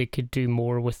 they could do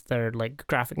more with their like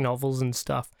graphic novels and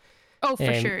stuff. Oh,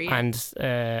 for sure, yeah. And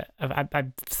I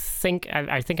think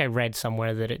I read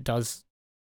somewhere that it does.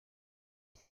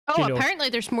 Oh, apparently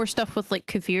there's more stuff with like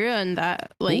Kavira and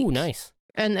that. Like, oh, nice.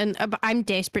 And I'm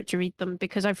desperate to read them,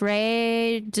 because I've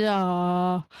read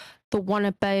the one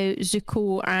about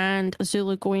Zuko and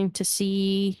Azula going to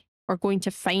see, or going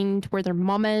to find where their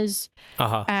mum is.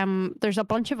 There's a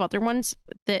bunch of other ones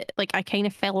that like I kind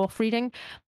of fell off reading,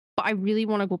 but I really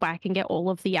want to go back and get all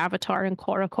of the Avatar and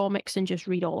Korra comics and just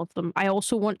read all of them. I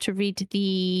also want to read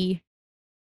the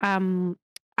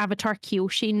Avatar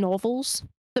Kyoshi novels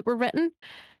that were written,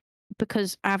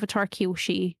 because Avatar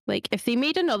Kyoshi, like, if they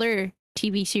made another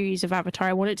TV series of Avatar,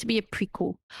 I want it to be a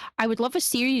prequel. I would love a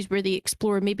series where they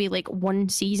explore maybe like one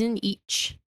season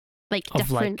each, like of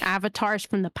different avatars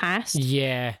from the past.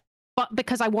 Yeah. But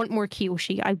because I want more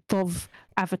Kyoshi. I love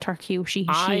Avatar Kyoshi.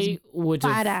 She's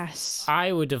badass.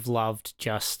 I would have loved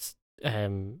just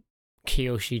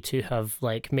Kyoshi to have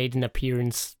like made an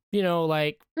appearance, you know,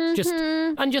 like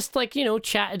just like, you know,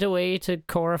 chatted away to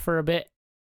Korra for a bit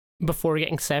before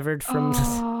getting severed from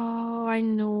Oh, I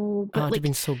know. But it'd have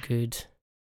been so good.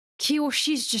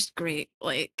 Kyoshi's just great.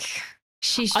 Like,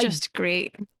 she's just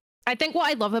great. I think what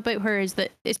I love about her is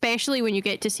that, especially when you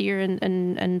get to see her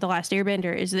in The Last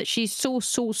Airbender, is that she's so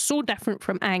different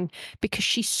from Aang, because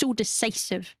she's so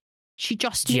decisive. She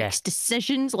just makes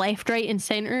decisions left, right, and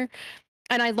center.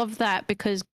 And I love that,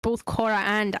 because both Korra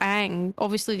and Aang,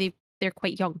 obviously they're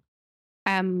quite young.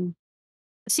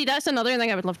 See, that's another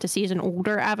thing I would love to see, is an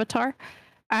older Avatar.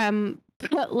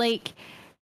 But like,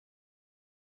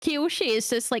 Kyoshi is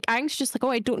just like, Aang's just like, oh,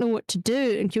 I don't know what to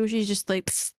do, and Kyoshi's just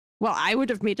like, well, I would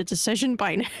have made a decision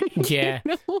by now. Yeah.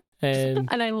 You know?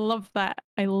 And I love that.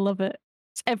 I love it.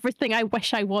 It's everything I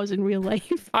wish I was in real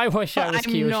life. I wish I was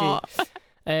Kyoshi. Not.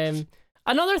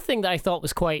 Another thing that I thought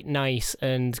was quite nice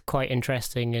and quite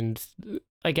interesting, and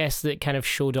I guess that kind of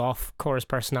showed off Korra's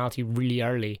personality really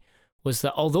early, was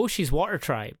that although she's Water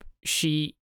Tribe,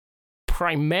 she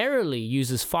primarily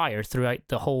uses fire throughout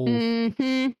the whole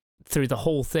through the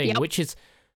whole thing, which is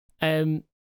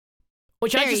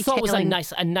which Very I just thought telling.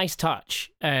 was a nice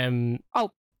touch.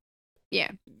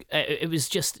 Yeah. It was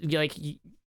just like,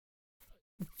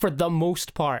 for the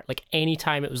most part, like any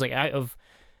time it was like out of,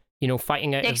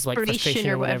 fighting out of like frustration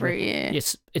or whatever, yeah.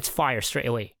 it's fire straight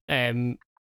away.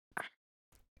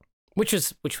 Which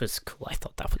was cool. I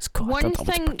thought that was cool. One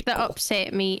thing that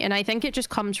upset me, and I think it just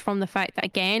comes from the fact that,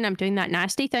 again, I'm doing that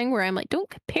nasty thing where I'm like, don't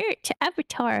compare it to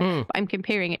Avatar, but I'm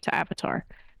comparing it to Avatar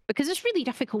because it's really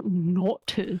difficult not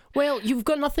to. Well, you've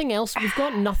got nothing else. We've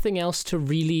got nothing else to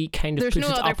really kind of put it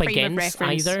up against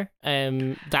either.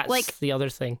 That's like, the other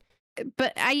thing.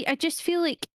 But I just feel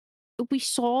like we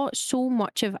saw so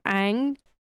much of Aang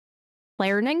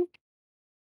learning,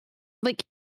 like,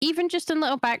 even just in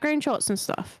little background shots and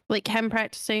stuff, like him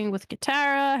practicing with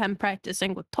Katara, him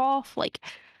practicing with Toph. Like,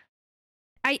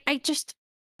 I just,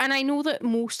 and I know that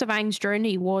most of Aang's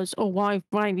journey was, why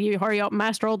you hurry up and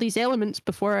master all these elements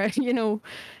before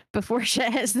before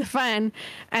shit hits the fan.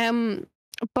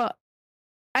 But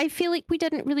I feel like we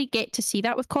didn't really get to see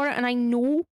that with Korra, and I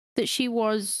know that she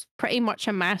was pretty much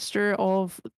a master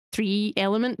of 3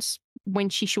 elements when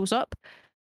she shows up.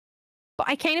 But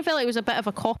I kind of felt like it was a bit of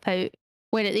a cop-out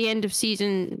when at the end of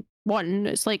season 1,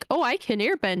 it's like, I can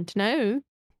airbend now.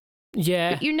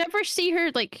 Yeah. But you never see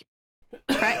her, like,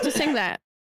 practicing that.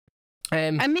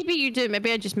 And maybe you do,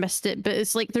 maybe I just missed it, but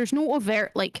it's like, there's no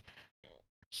overt, like,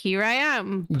 here I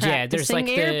am, there's like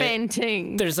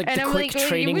airbending. There's like and the I'm quick like,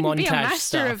 training you wouldn't montage be a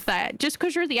master stuff of that. Just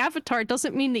because you're the Avatar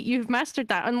doesn't mean that you've mastered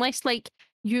that, unless, like,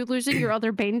 you losing your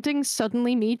other bendings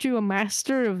suddenly made you a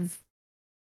master of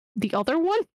the other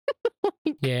one.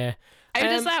 Like, yeah. How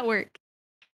does that work?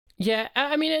 Yeah,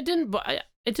 I mean, it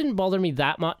didn't bother me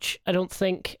that much, I don't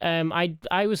think.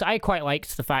 I quite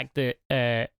liked the fact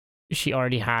that she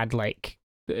already had, like,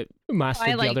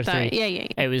 mastered the other 3. Yeah.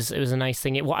 It was a nice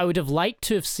thing. What I would have liked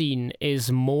to have seen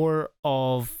is more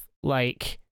of,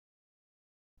 like,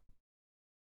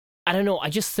 I don't know, I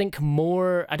just think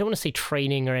more, I don't want to say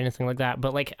training or anything like that,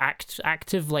 but like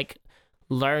active, like,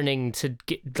 learning to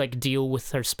get, like, deal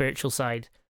with her spiritual side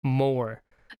more.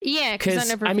 Yeah, because that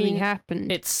never really happened.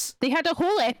 They had a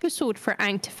whole episode for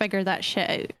Aang to figure that shit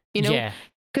out, Yeah.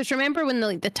 Because remember when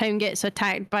the town gets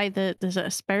attacked by is it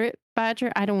a spirit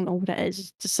badger? I don't know what it is.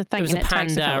 It's just a thing. It was a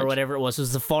panda or whatever it was. It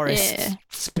was the forest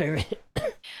spirit.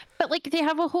 But like, they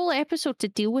have a whole episode to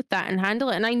deal with that and handle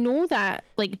it. And I know that,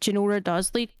 like, Jinora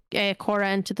does lead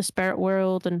Korra into the spirit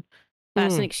world, and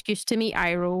that's an excuse to meet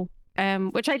Iroh.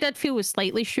 Which I did feel was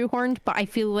slightly shoehorned, but I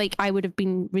feel like I would have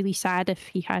been really sad if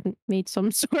he hadn't made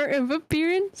some sort of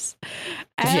appearance.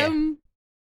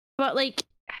 But like,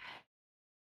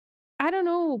 I don't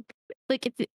know.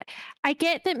 Like, I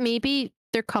get that maybe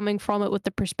they're coming from it with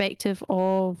the perspective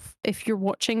of, if you're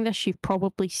watching this, you've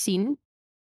probably seen.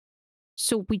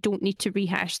 So we don't need to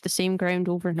rehash the same ground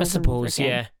over and over. I suppose,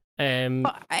 again. yeah.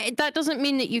 But that doesn't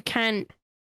mean that you can't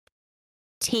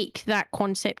take that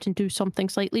concept and do something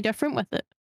slightly different with it,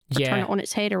 or turn it on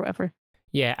its head or whatever.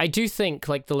 Yeah, I do think,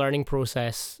 like, the learning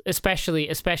process, especially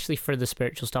for the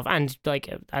spiritual stuff, and,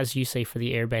 like, as you say, for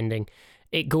the airbending,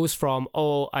 it goes from,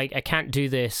 I can't do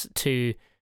this, to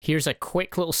here's a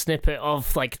quick little snippet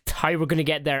of, like, how we're going to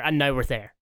get there, and now we're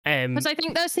there. Because I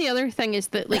think that's the other thing, is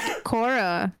that, like,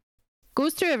 Korra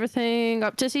goes through everything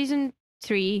up to season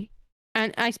 3,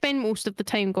 and I spend most of the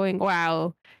time going,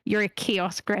 wow, you're a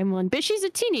chaos gremlin. But she's a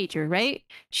teenager, right?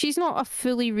 She's not a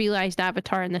fully realized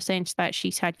Avatar in the sense that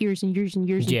she's had years and years and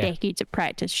years and decades of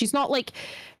practice. She's not like,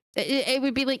 it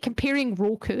would be like comparing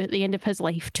Roku at the end of his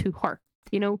life to her,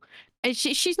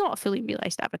 She's not a fully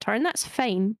realized Avatar, and that's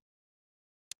fine.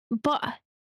 But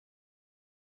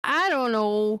I don't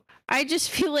know. I just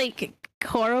feel like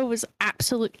Korra was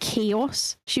absolute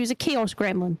chaos. She was a chaos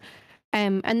gremlin.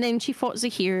 And then she fought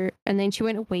Zahir, and then she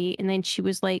went away, and then she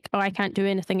was like, I can't do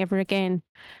anything ever again.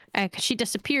 Because she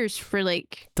disappears for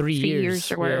like 3 years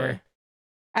or whatever.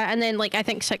 Yeah. And then, like, I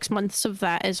think 6 months of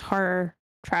that is her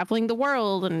traveling the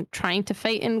world and trying to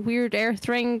fight in weird Earth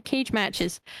Ring cage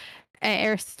matches.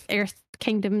 Earth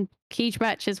Kingdom cage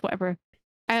matches, whatever.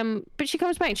 But she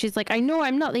comes back and she's like, I know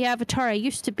I'm not the Avatar I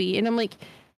used to be. And I'm like,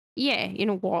 yeah, you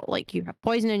know what? Like, you have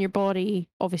poison in your body.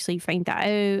 Obviously, you find that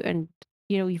out, and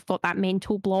you've got that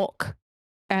mental block.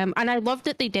 And I love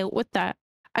that they dealt with that.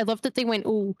 I love that they went,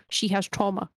 she has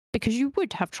trauma, because you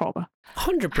would have trauma.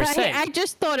 100%. I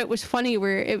just thought it was funny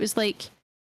where it was like,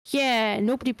 yeah,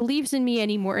 nobody believes in me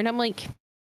anymore. And I'm like,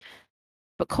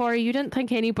 but Korra, you didn't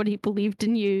think anybody believed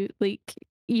in you, like,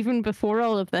 even before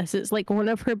all of this. It's like one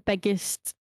of her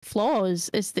biggest flaws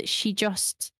is that she's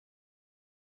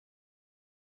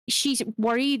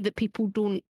worried that people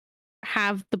don't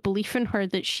have the belief in her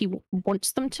that she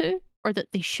wants them to, or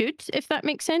that they should, if that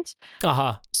makes sense.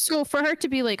 So for her to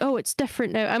be like, oh, it's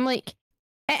different now, I'm like,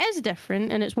 it is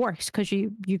different and it's worse because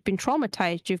you've been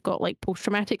traumatized. You've got like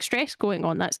post-traumatic stress going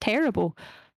on. That's terrible.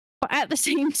 But at the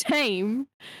same time,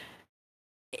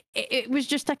 it was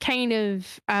just a kind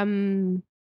of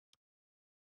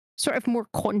sort of more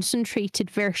concentrated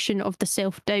version of the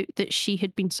self-doubt that she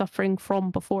had been suffering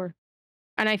from before.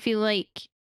 And I feel like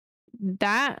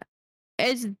that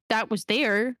was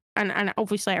there, and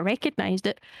obviously I recognized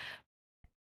it.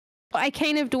 But I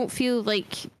kind of don't feel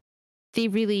like they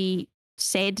really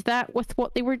said that with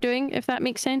what they were doing, if that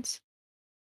makes sense.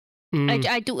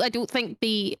 I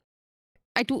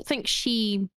don't think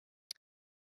she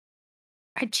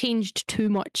had changed too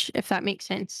much, if that makes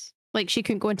sense. Like, she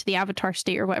couldn't go into the avatar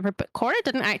state or whatever, but Korra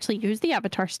didn't actually use the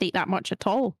avatar state that much at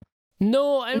all.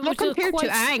 No, not compared to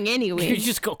Aang, anyway. You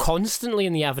just got constantly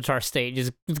in the avatar state.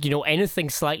 Just, anything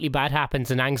slightly bad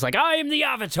happens, and Aang's like, I am the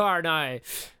avatar now.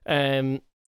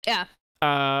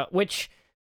 Yeah. Which,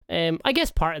 I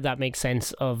guess part of that makes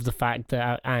sense of the fact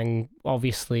that Aang,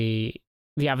 obviously,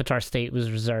 the avatar state was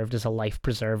reserved as a life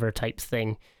preserver type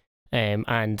thing, and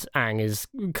Aang is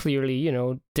clearly,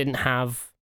 didn't have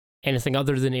anything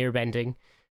other than airbending,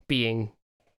 being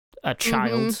a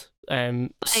child. I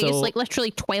think it's like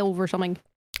literally 12 or something.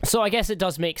 So I guess it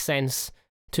does make sense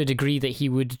to a degree that he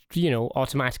would,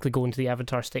 automatically go into the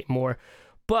avatar state more.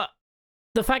 But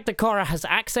the fact that Korra has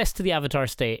access to the avatar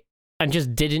state and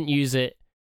just didn't use it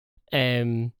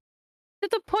to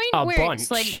the point where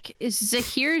it's like,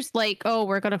 Zahir's like, oh,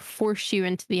 we're going to force you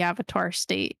into the avatar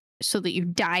state so that you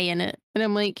die in it. And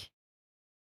I'm like,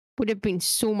 would have been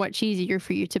so much easier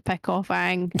for you to pick off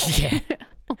Aang. Yeah.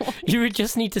 You would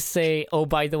just need to say, oh,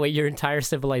 by the way, your entire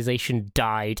civilization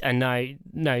died, and now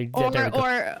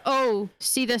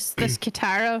see this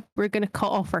Katara, we're gonna cut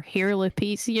off her hair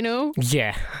loopies,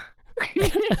 Yeah.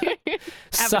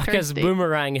 Sokka's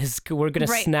boomerang we're gonna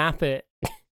snap it.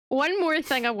 One more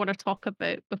thing I want to talk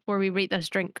about before we rate this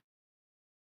drink.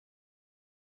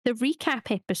 The recap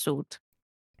episode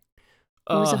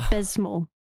was abysmal.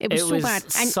 It was so bad.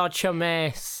 And such a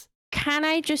mess. Can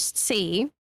I just say,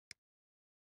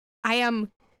 I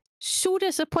am so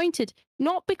disappointed,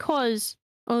 not because,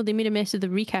 they made a mess of the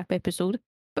recap episode,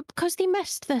 but because they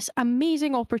missed this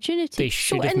amazing opportunity. They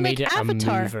should have made it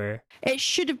Avatar, a mover. It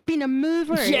should have been a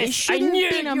mover. Yes, it should have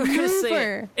been a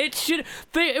mover.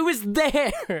 It was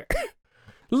there.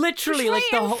 Literally, right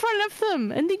like the in front of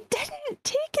them, and they didn't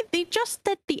take it. They just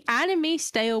did the anime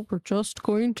style. We're just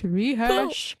going to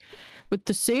rehash with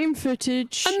the same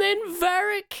footage. And then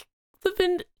Varric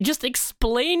just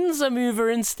explains a mover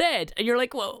instead, and you're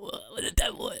like, what?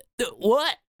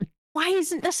 Why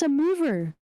isn't this a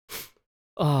mover?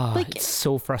 Oh, it's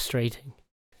so frustrating.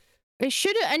 It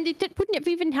should have, and wouldn't have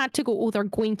even had to go, oh, they're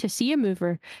going to see a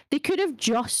mover. They could have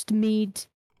just made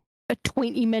a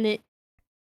 20-minute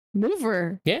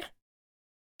mover. Yeah.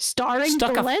 Starring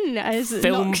Berlin as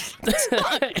film.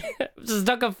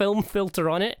 Stuck a film filter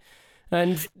on it,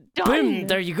 and done. Boom,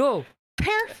 there you go.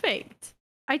 Perfect.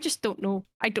 I just don't know.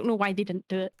 I don't know why they didn't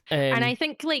do it. And I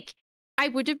think, I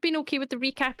would have been okay with the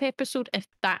recap episode if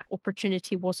that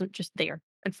opportunity wasn't just there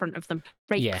in front of them,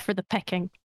 for the picking.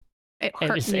 It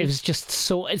was just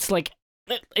so. It's like,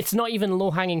 it's not even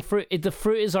low-hanging fruit. The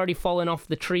fruit is already fallen off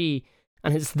the tree,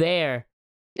 and it's there.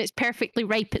 It's perfectly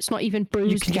ripe. It's not even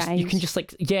bruised, guys. You can just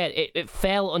it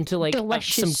fell onto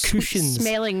delicious, some cushions,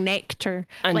 smelling nectar.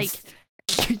 And they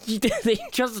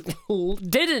just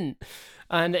didn't.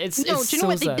 And do you know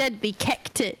what they did? They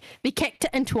kicked it. They kicked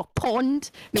it into a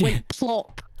pond. They went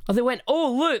plop. Oh, they went,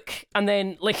 oh, look. And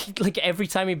then, like every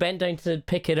time he bent down to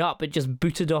pick it up, it just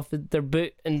booted off their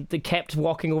boot, and they kept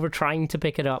walking over trying to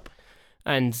pick it up.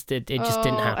 And it just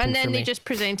didn't happen. And then they just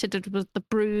presented it with the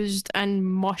bruised and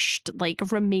mushed,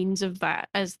 remains of that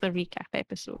as the recap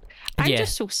episode. I'm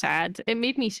just so sad. It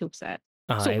made me so sad.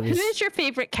 Who is your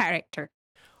favourite character?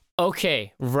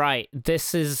 Okay, right.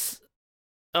 This is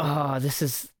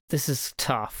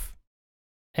tough.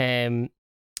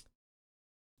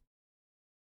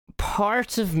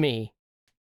 Part of me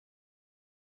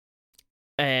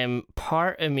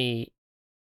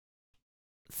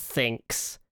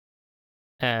thinks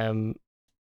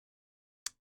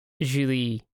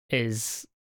Julie is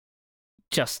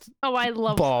just I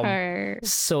love bomb. her.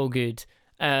 So good.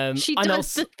 She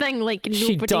does the thing like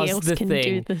nobody else can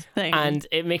do the thing. And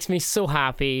it makes me so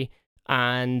happy.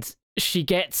 And she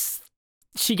gets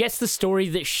she gets the story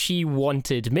that she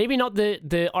wanted. Maybe not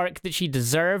the arc that she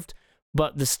deserved,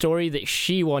 but the story that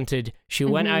she wanted. She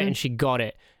went out and she got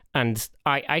it, and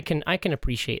I can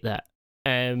appreciate that.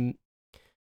 But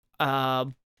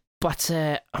I'm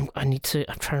trying to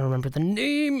remember the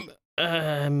name.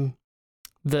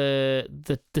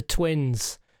 The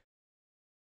twins.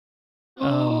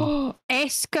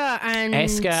 Eska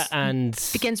and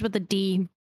begins with a D.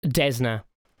 Desna,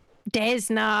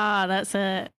 that's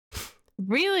it.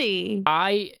 Really?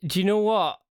 do you know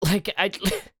what? Like,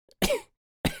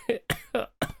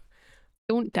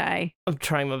 Don't die. I'm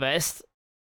trying my best.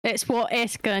 It's what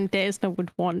Eska and Desna would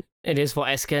want. It is what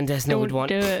Eska and Desna would want.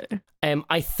 Don't do it.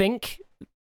 I think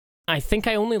I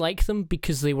only like them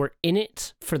because they were in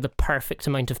it for the perfect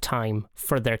amount of time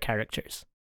for their characters.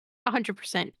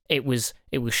 100%. It was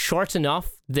short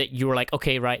enough that you were like,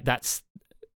 okay, right, that's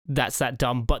that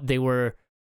dumb, but they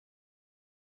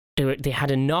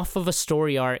had enough of a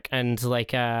story arc and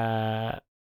like a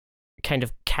kind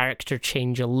of character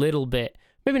change a little bit.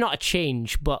 Maybe not a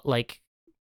change, but like,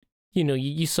 you know,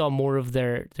 you saw more of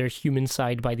their human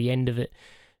side by the end of it.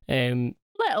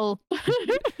 Little.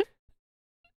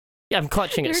 Yeah, I'm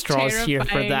clutching at straws here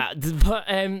for that. But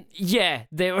yeah,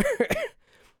 they were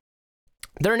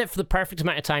they're in it for the perfect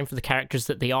amount of time for the characters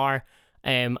that they are.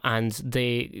 And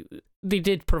they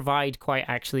did provide quite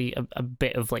actually a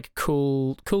bit of like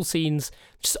cool scenes,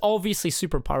 just obviously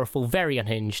super powerful, very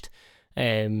unhinged.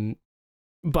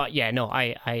 But yeah, no,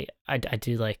 I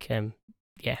do like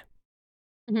yeah.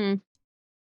 Mm-hmm.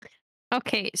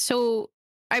 Okay, so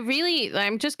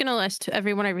I'm just gonna list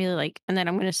everyone I really like, and then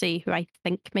I'm gonna say who I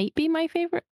think might be my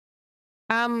favorite.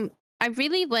 I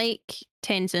really like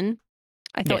Tenzin.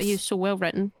 I thought he was so well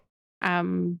written.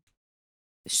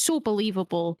 So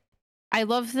believable. I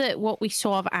love that what we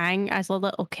saw of Aang as a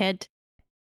little kid,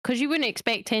 because you wouldn't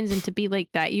expect Tenzin to be like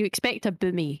that. You expect a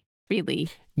Boomy, really.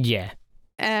 Yeah.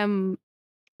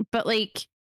 But like,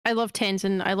 I love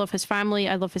Tenzin. I love his family.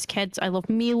 I love his kids. I love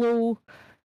Milo.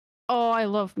 Oh, I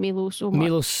love Milo so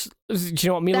much. Do you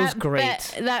know what? Milo's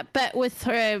great. That bit with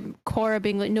her, Korra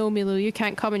being like, no, Milo, you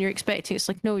can't come, and you're expecting. It's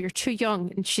like, no, you're too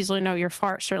young. And she's like, no, your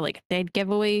farts are like a dead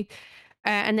giveaway.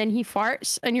 And then he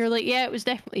farts, and you're like, yeah, it was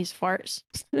definitely his farts.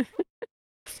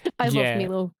 I love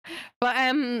Milo. But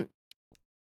I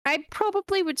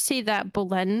probably would say that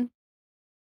Bolin.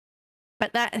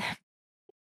 But that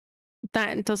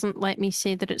doesn't let me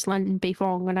say that it's Lin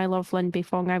Beifong, and I love Lin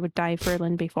Beifong. I would die for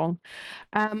Lin Beifong.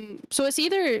 So it's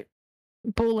either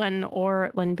Bolin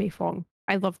or Lin Beifong.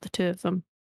 I love the two of them.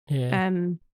 Yeah.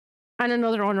 And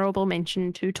another honourable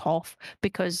mention to Toph,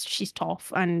 because she's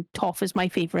Toph, and Toph is my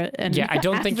favourite. And yeah, I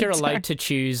don't think you're allowed to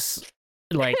choose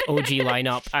like OG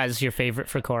lineup as your favourite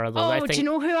for Korra, though. Oh, do you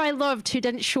know who I loved who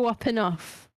didn't show up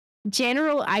enough?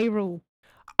 General Iroh.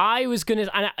 I was gonna,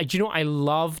 and do you know, I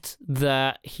loved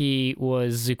that he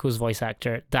was Zuko's voice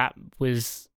actor. That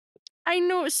was, I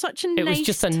know, it's such a nice. It was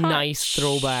just a touch. Nice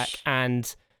throwback,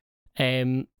 and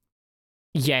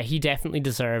yeah, he definitely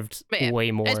deserved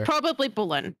way more. It's probably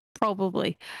Bolin.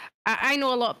 Probably. I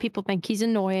know a lot of people think he's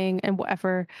annoying and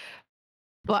whatever,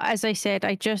 but as I said,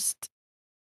 I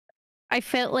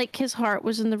felt like his heart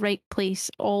was in the right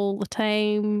place all the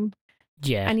time.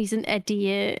 Yeah. And he's an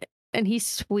idiot, and he's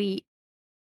sweet,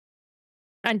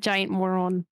 and giant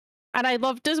moron. And I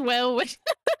loved as well when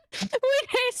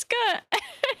Heska,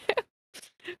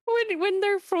 when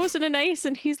they're frozen in ice,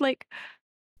 and he's like,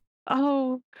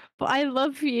 oh, but I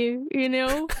love you, you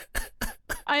know?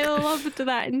 I loved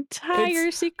that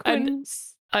entire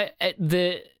sequence. I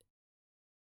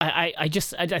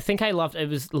think I loved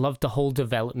the whole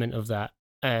development of that.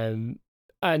 And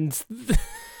just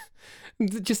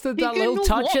that little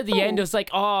touch at the end, it was like,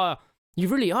 oh, you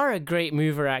really are a great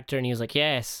mover actor. And he was like,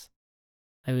 yes,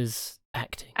 I was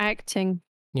acting.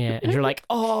 Yeah. And you're like,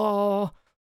 oh.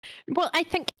 Well, I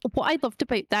think what I loved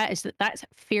about that is that that's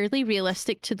fairly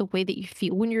realistic to the way that you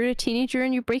feel when you're a teenager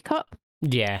and you break up.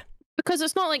 Yeah. Because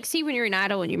it's not like, see, when you're an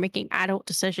adult and you're making adult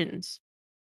decisions,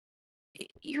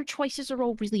 your choices are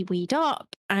all really weighed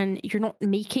up, and you're not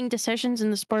making decisions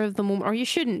in the spur of the moment, or you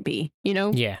shouldn't be, you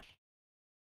know? Yeah.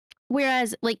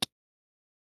 Whereas, like,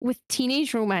 with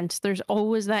teenage romance, there's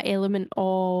always that element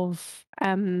of,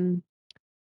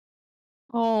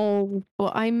 oh,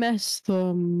 but I miss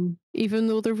them. Even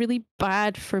though they're really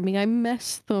bad for me, I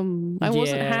miss them. I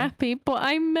wasn't happy, but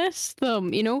I miss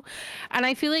them, you know? And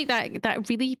I feel like that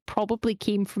really probably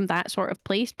came from that sort of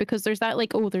place, because there's that,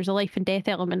 like, oh, there's a life and death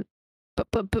element. But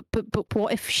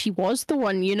what if she was the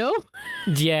one, you know?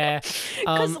 Yeah.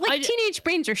 Because teenage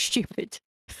brains are stupid.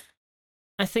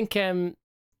 I think one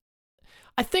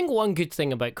good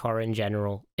thing about Korra in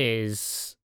general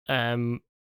is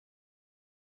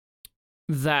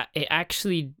that it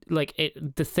actually, like,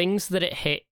 the things that it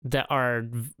hit that are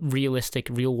realistic,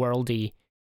 real worldy,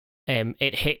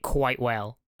 it hit quite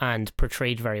well and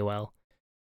portrayed very well.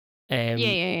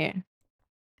 Yeah.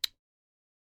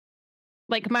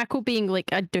 Like Mako being like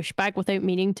a douchebag without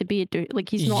meaning to be like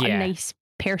he's not a nice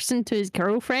person to his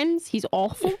girlfriends. He's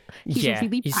awful. He's a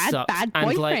really bad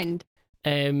boyfriend.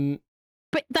 And, like,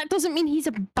 but that doesn't mean he's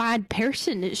a bad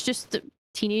person. It's just that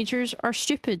teenagers are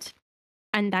stupid,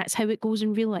 and that's how it goes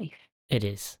in real life. It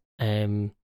is.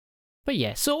 But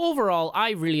yeah, so overall,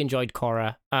 I really enjoyed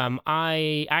Korra.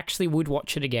 I actually would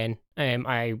watch it again.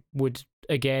 I would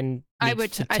again. I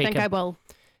think I will.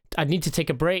 I'd need to take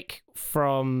a break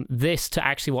from this to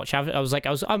actually watch Avatar.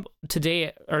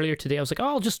 Earlier today, I was like, oh,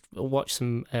 I'll just watch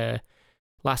some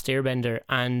Last Airbender,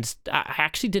 and I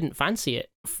actually didn't fancy it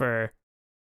for.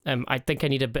 I think I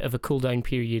need a bit of a cool down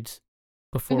period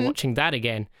before watching that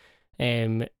again.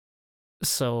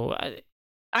 So.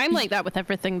 I'm like that with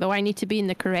everything, though. I need to be in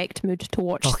the correct mood to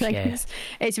watch things.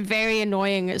 Yeah. It's very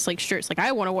annoying. It's like, sure, it's like,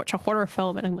 I want to watch a horror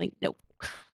film, and I'm like, no.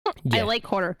 Yeah. I like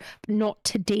horror, but not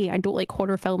today. I don't like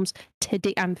horror films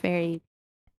today. I'm very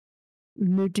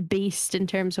mood-based in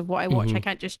terms of what I watch. I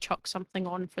can't just chuck something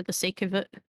on for the sake of it.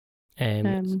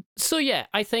 So yeah,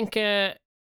 I think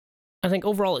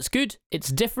overall it's good. It's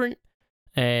different.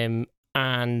 And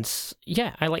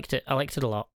yeah, I liked it. I liked it a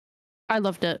lot. I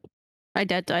loved it. I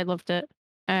did. I loved it.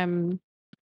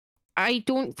 I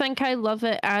don't think I love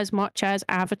it as much as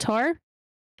Avatar.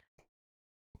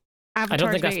 I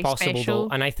don't think that's possible, though,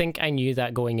 and I think I knew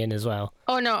that going in as well.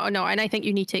 Oh, no, and I think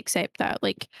you need to accept that.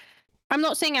 Like, I'm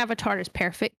not saying Avatar is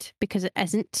perfect, because it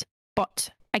isn't,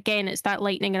 but again, it's that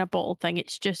lightning in a bottle thing.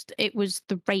 It's just, it was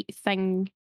the right thing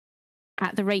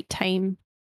at the right time,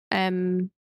 and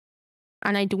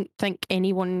I don't think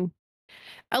anyone...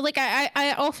 Like,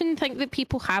 I often think that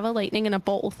people have a lightning in a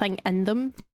bottle thing in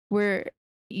them, where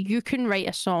you can write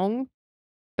a song,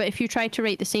 but if you try to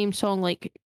write the same song,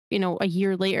 like, you know, a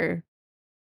year later,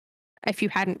 if you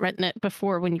hadn't written it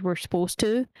before when you were supposed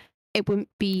to, it won't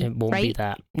be It won't be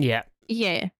that. Yeah.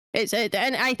 Yeah.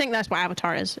 And I think that's what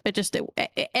Avatar is. It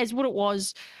is what it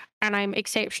was, and I'm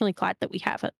exceptionally glad that we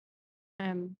have it.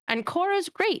 And Korra's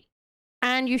great,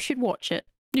 and you should watch it.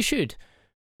 You should.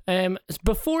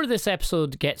 Before this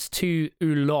episode gets too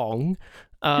long,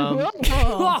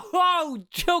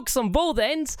 jokes on both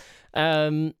ends.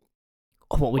 What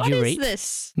would you rate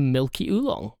this? Milky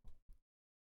Oolong?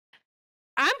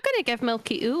 I'm going to give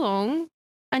Milky Oolong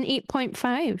an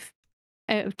 8.5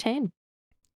 out of 10.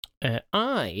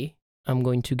 I am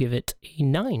going to give it a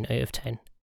 9 out of 10.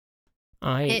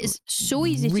 It's so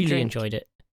easy to drink. Really enjoyed it.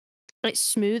 It's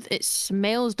smooth. It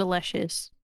smells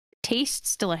delicious.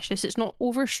 Tastes delicious. It's not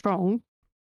over strong.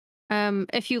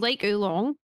 If you like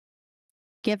oolong,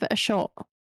 give it a shot.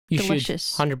 You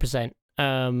delicious. Should,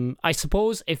 100%. I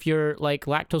suppose if you're like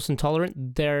lactose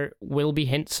intolerant, there will be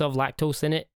hints of lactose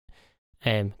in it,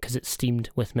 because it's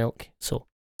steamed with milk. So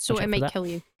it might kill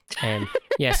you.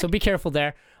 Yeah, so be careful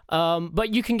there.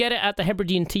 But you can get it at the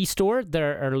Hebridean Tea Store.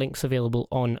 There are links available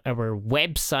on our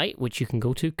website, which you can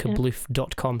go to,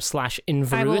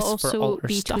 kabloof.com/inverus. I will also for all our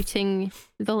be stuff. tweeting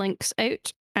the links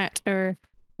out at our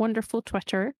wonderful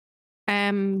Twitter.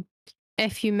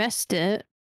 If you missed it,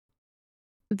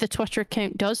 the Twitter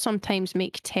account does sometimes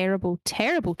make terrible,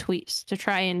 terrible tweets to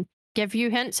try and give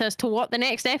you hints as to what the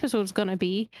next episode's going to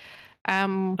be.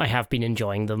 I have been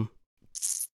enjoying them.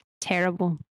 It's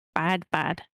terrible. Bad.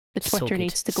 The Twitter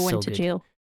needs to go into jail.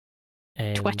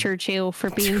 Twitter jail for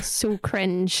being so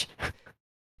cringe.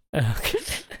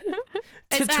 It's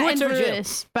to Twitter jail,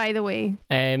 by the way.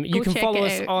 You can follow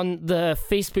us on the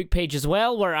Facebook page as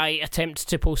well, where I attempt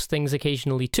to post things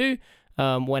occasionally too,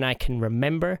 when I can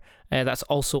remember. That's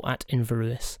also at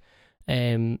Inverus.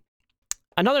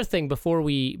 Another thing before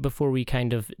we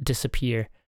kind of disappear,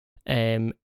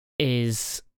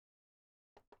 is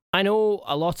I know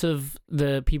a lot of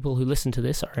the people who listen to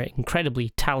this are incredibly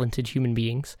talented human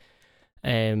beings.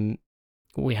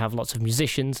 We have lots of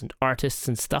musicians and artists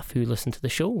and stuff who listen to the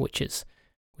show, which is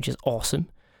awesome.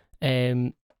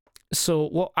 So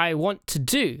what I want to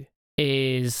do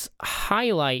is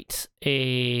highlight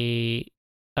either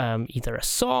a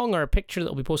song or a picture that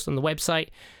will be posted on the website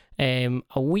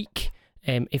a week.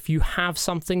 If you have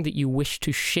something that you wish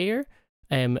to share,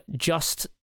 just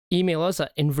email us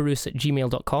at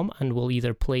inverus@gmail.com, and we'll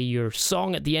either play your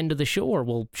song at the end of the show, or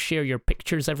we'll share your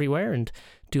pictures everywhere and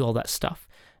do all that stuff.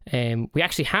 We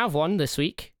actually have one this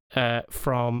week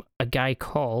from a guy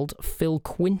called Phil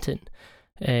Quinton,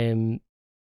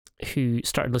 who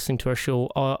started listening to our show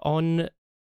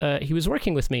he was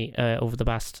working with me over the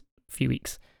past few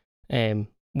weeks,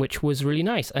 which was really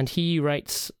nice. And he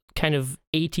writes kind of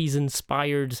 80s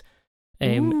inspired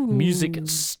music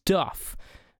stuff.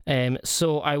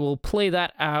 So I will play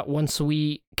that once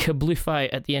we kabloofy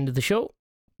at the end of the show.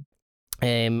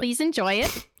 Please enjoy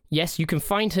it. Yes, you can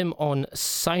find him on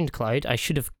SoundCloud. I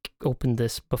should have opened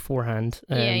this beforehand.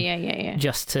 Yeah.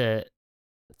 Just to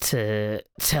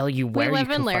tell you where you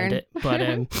can find it. But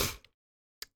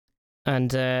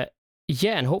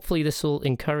and hopefully this will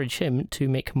encourage him to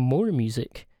make more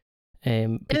music.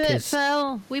 Do it,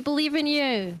 Phil. We believe in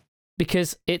you.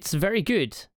 Because it's very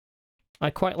good. I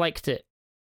quite liked it.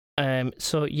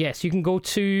 So yes, you can go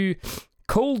to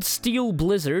Cold Steel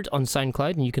Blizzard on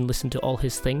SoundCloud and you can listen to all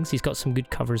his things. He's got some good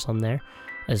covers on there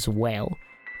as well.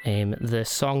 The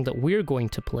song that we're going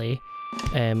to play,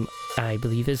 I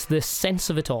believe, is The Sense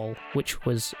of It All, which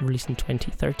was released in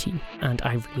 2013, and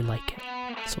I really like it.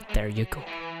 So there you go.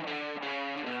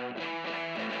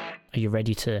 Are you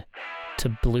ready to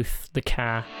bloof the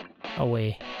car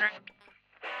away?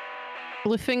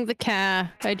 Bloofing the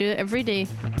car. I do it every day.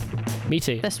 Me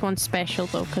too. This one's special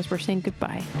though, because we're saying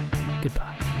goodbye.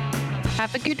 Goodbye.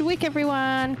 Have a good week,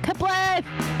 everyone. Kabloof!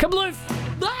 Kabloof!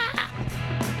 Ah!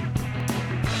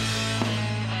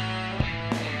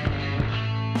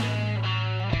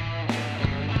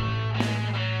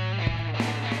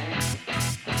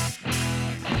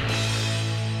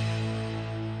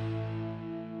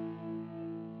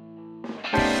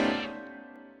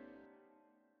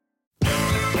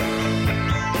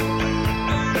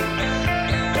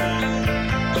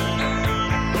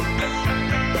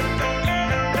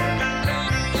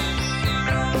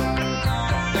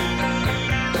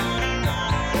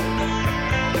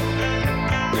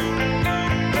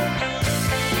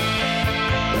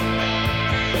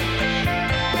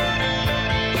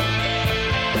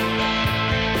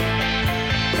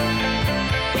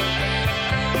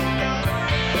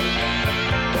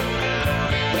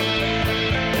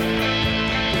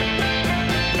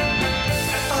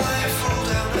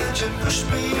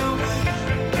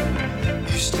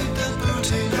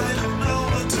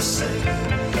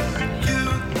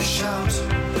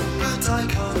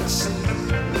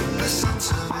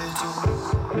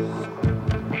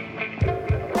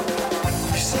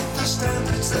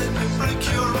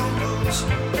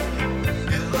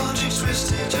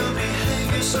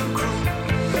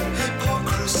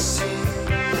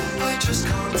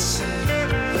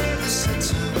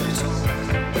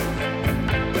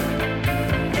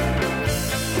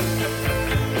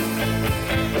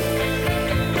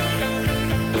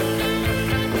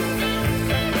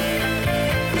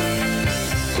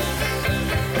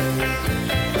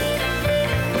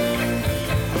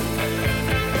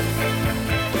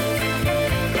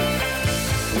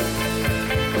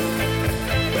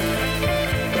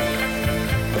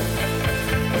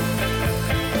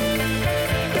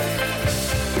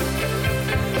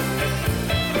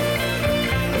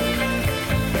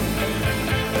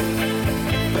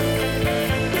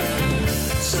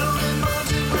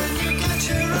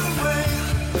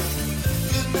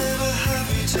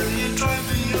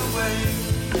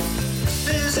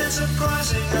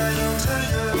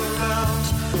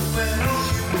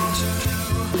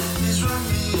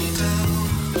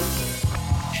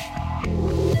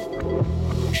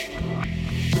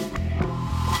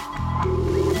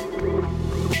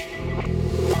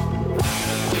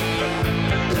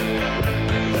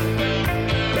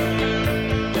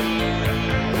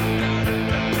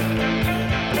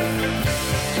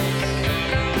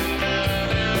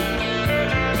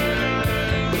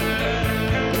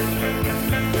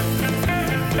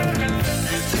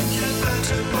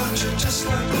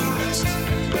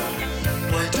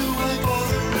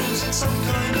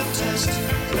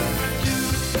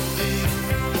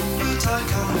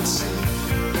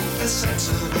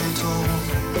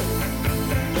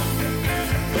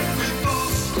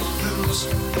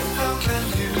 How can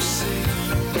you see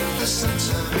the sense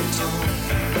of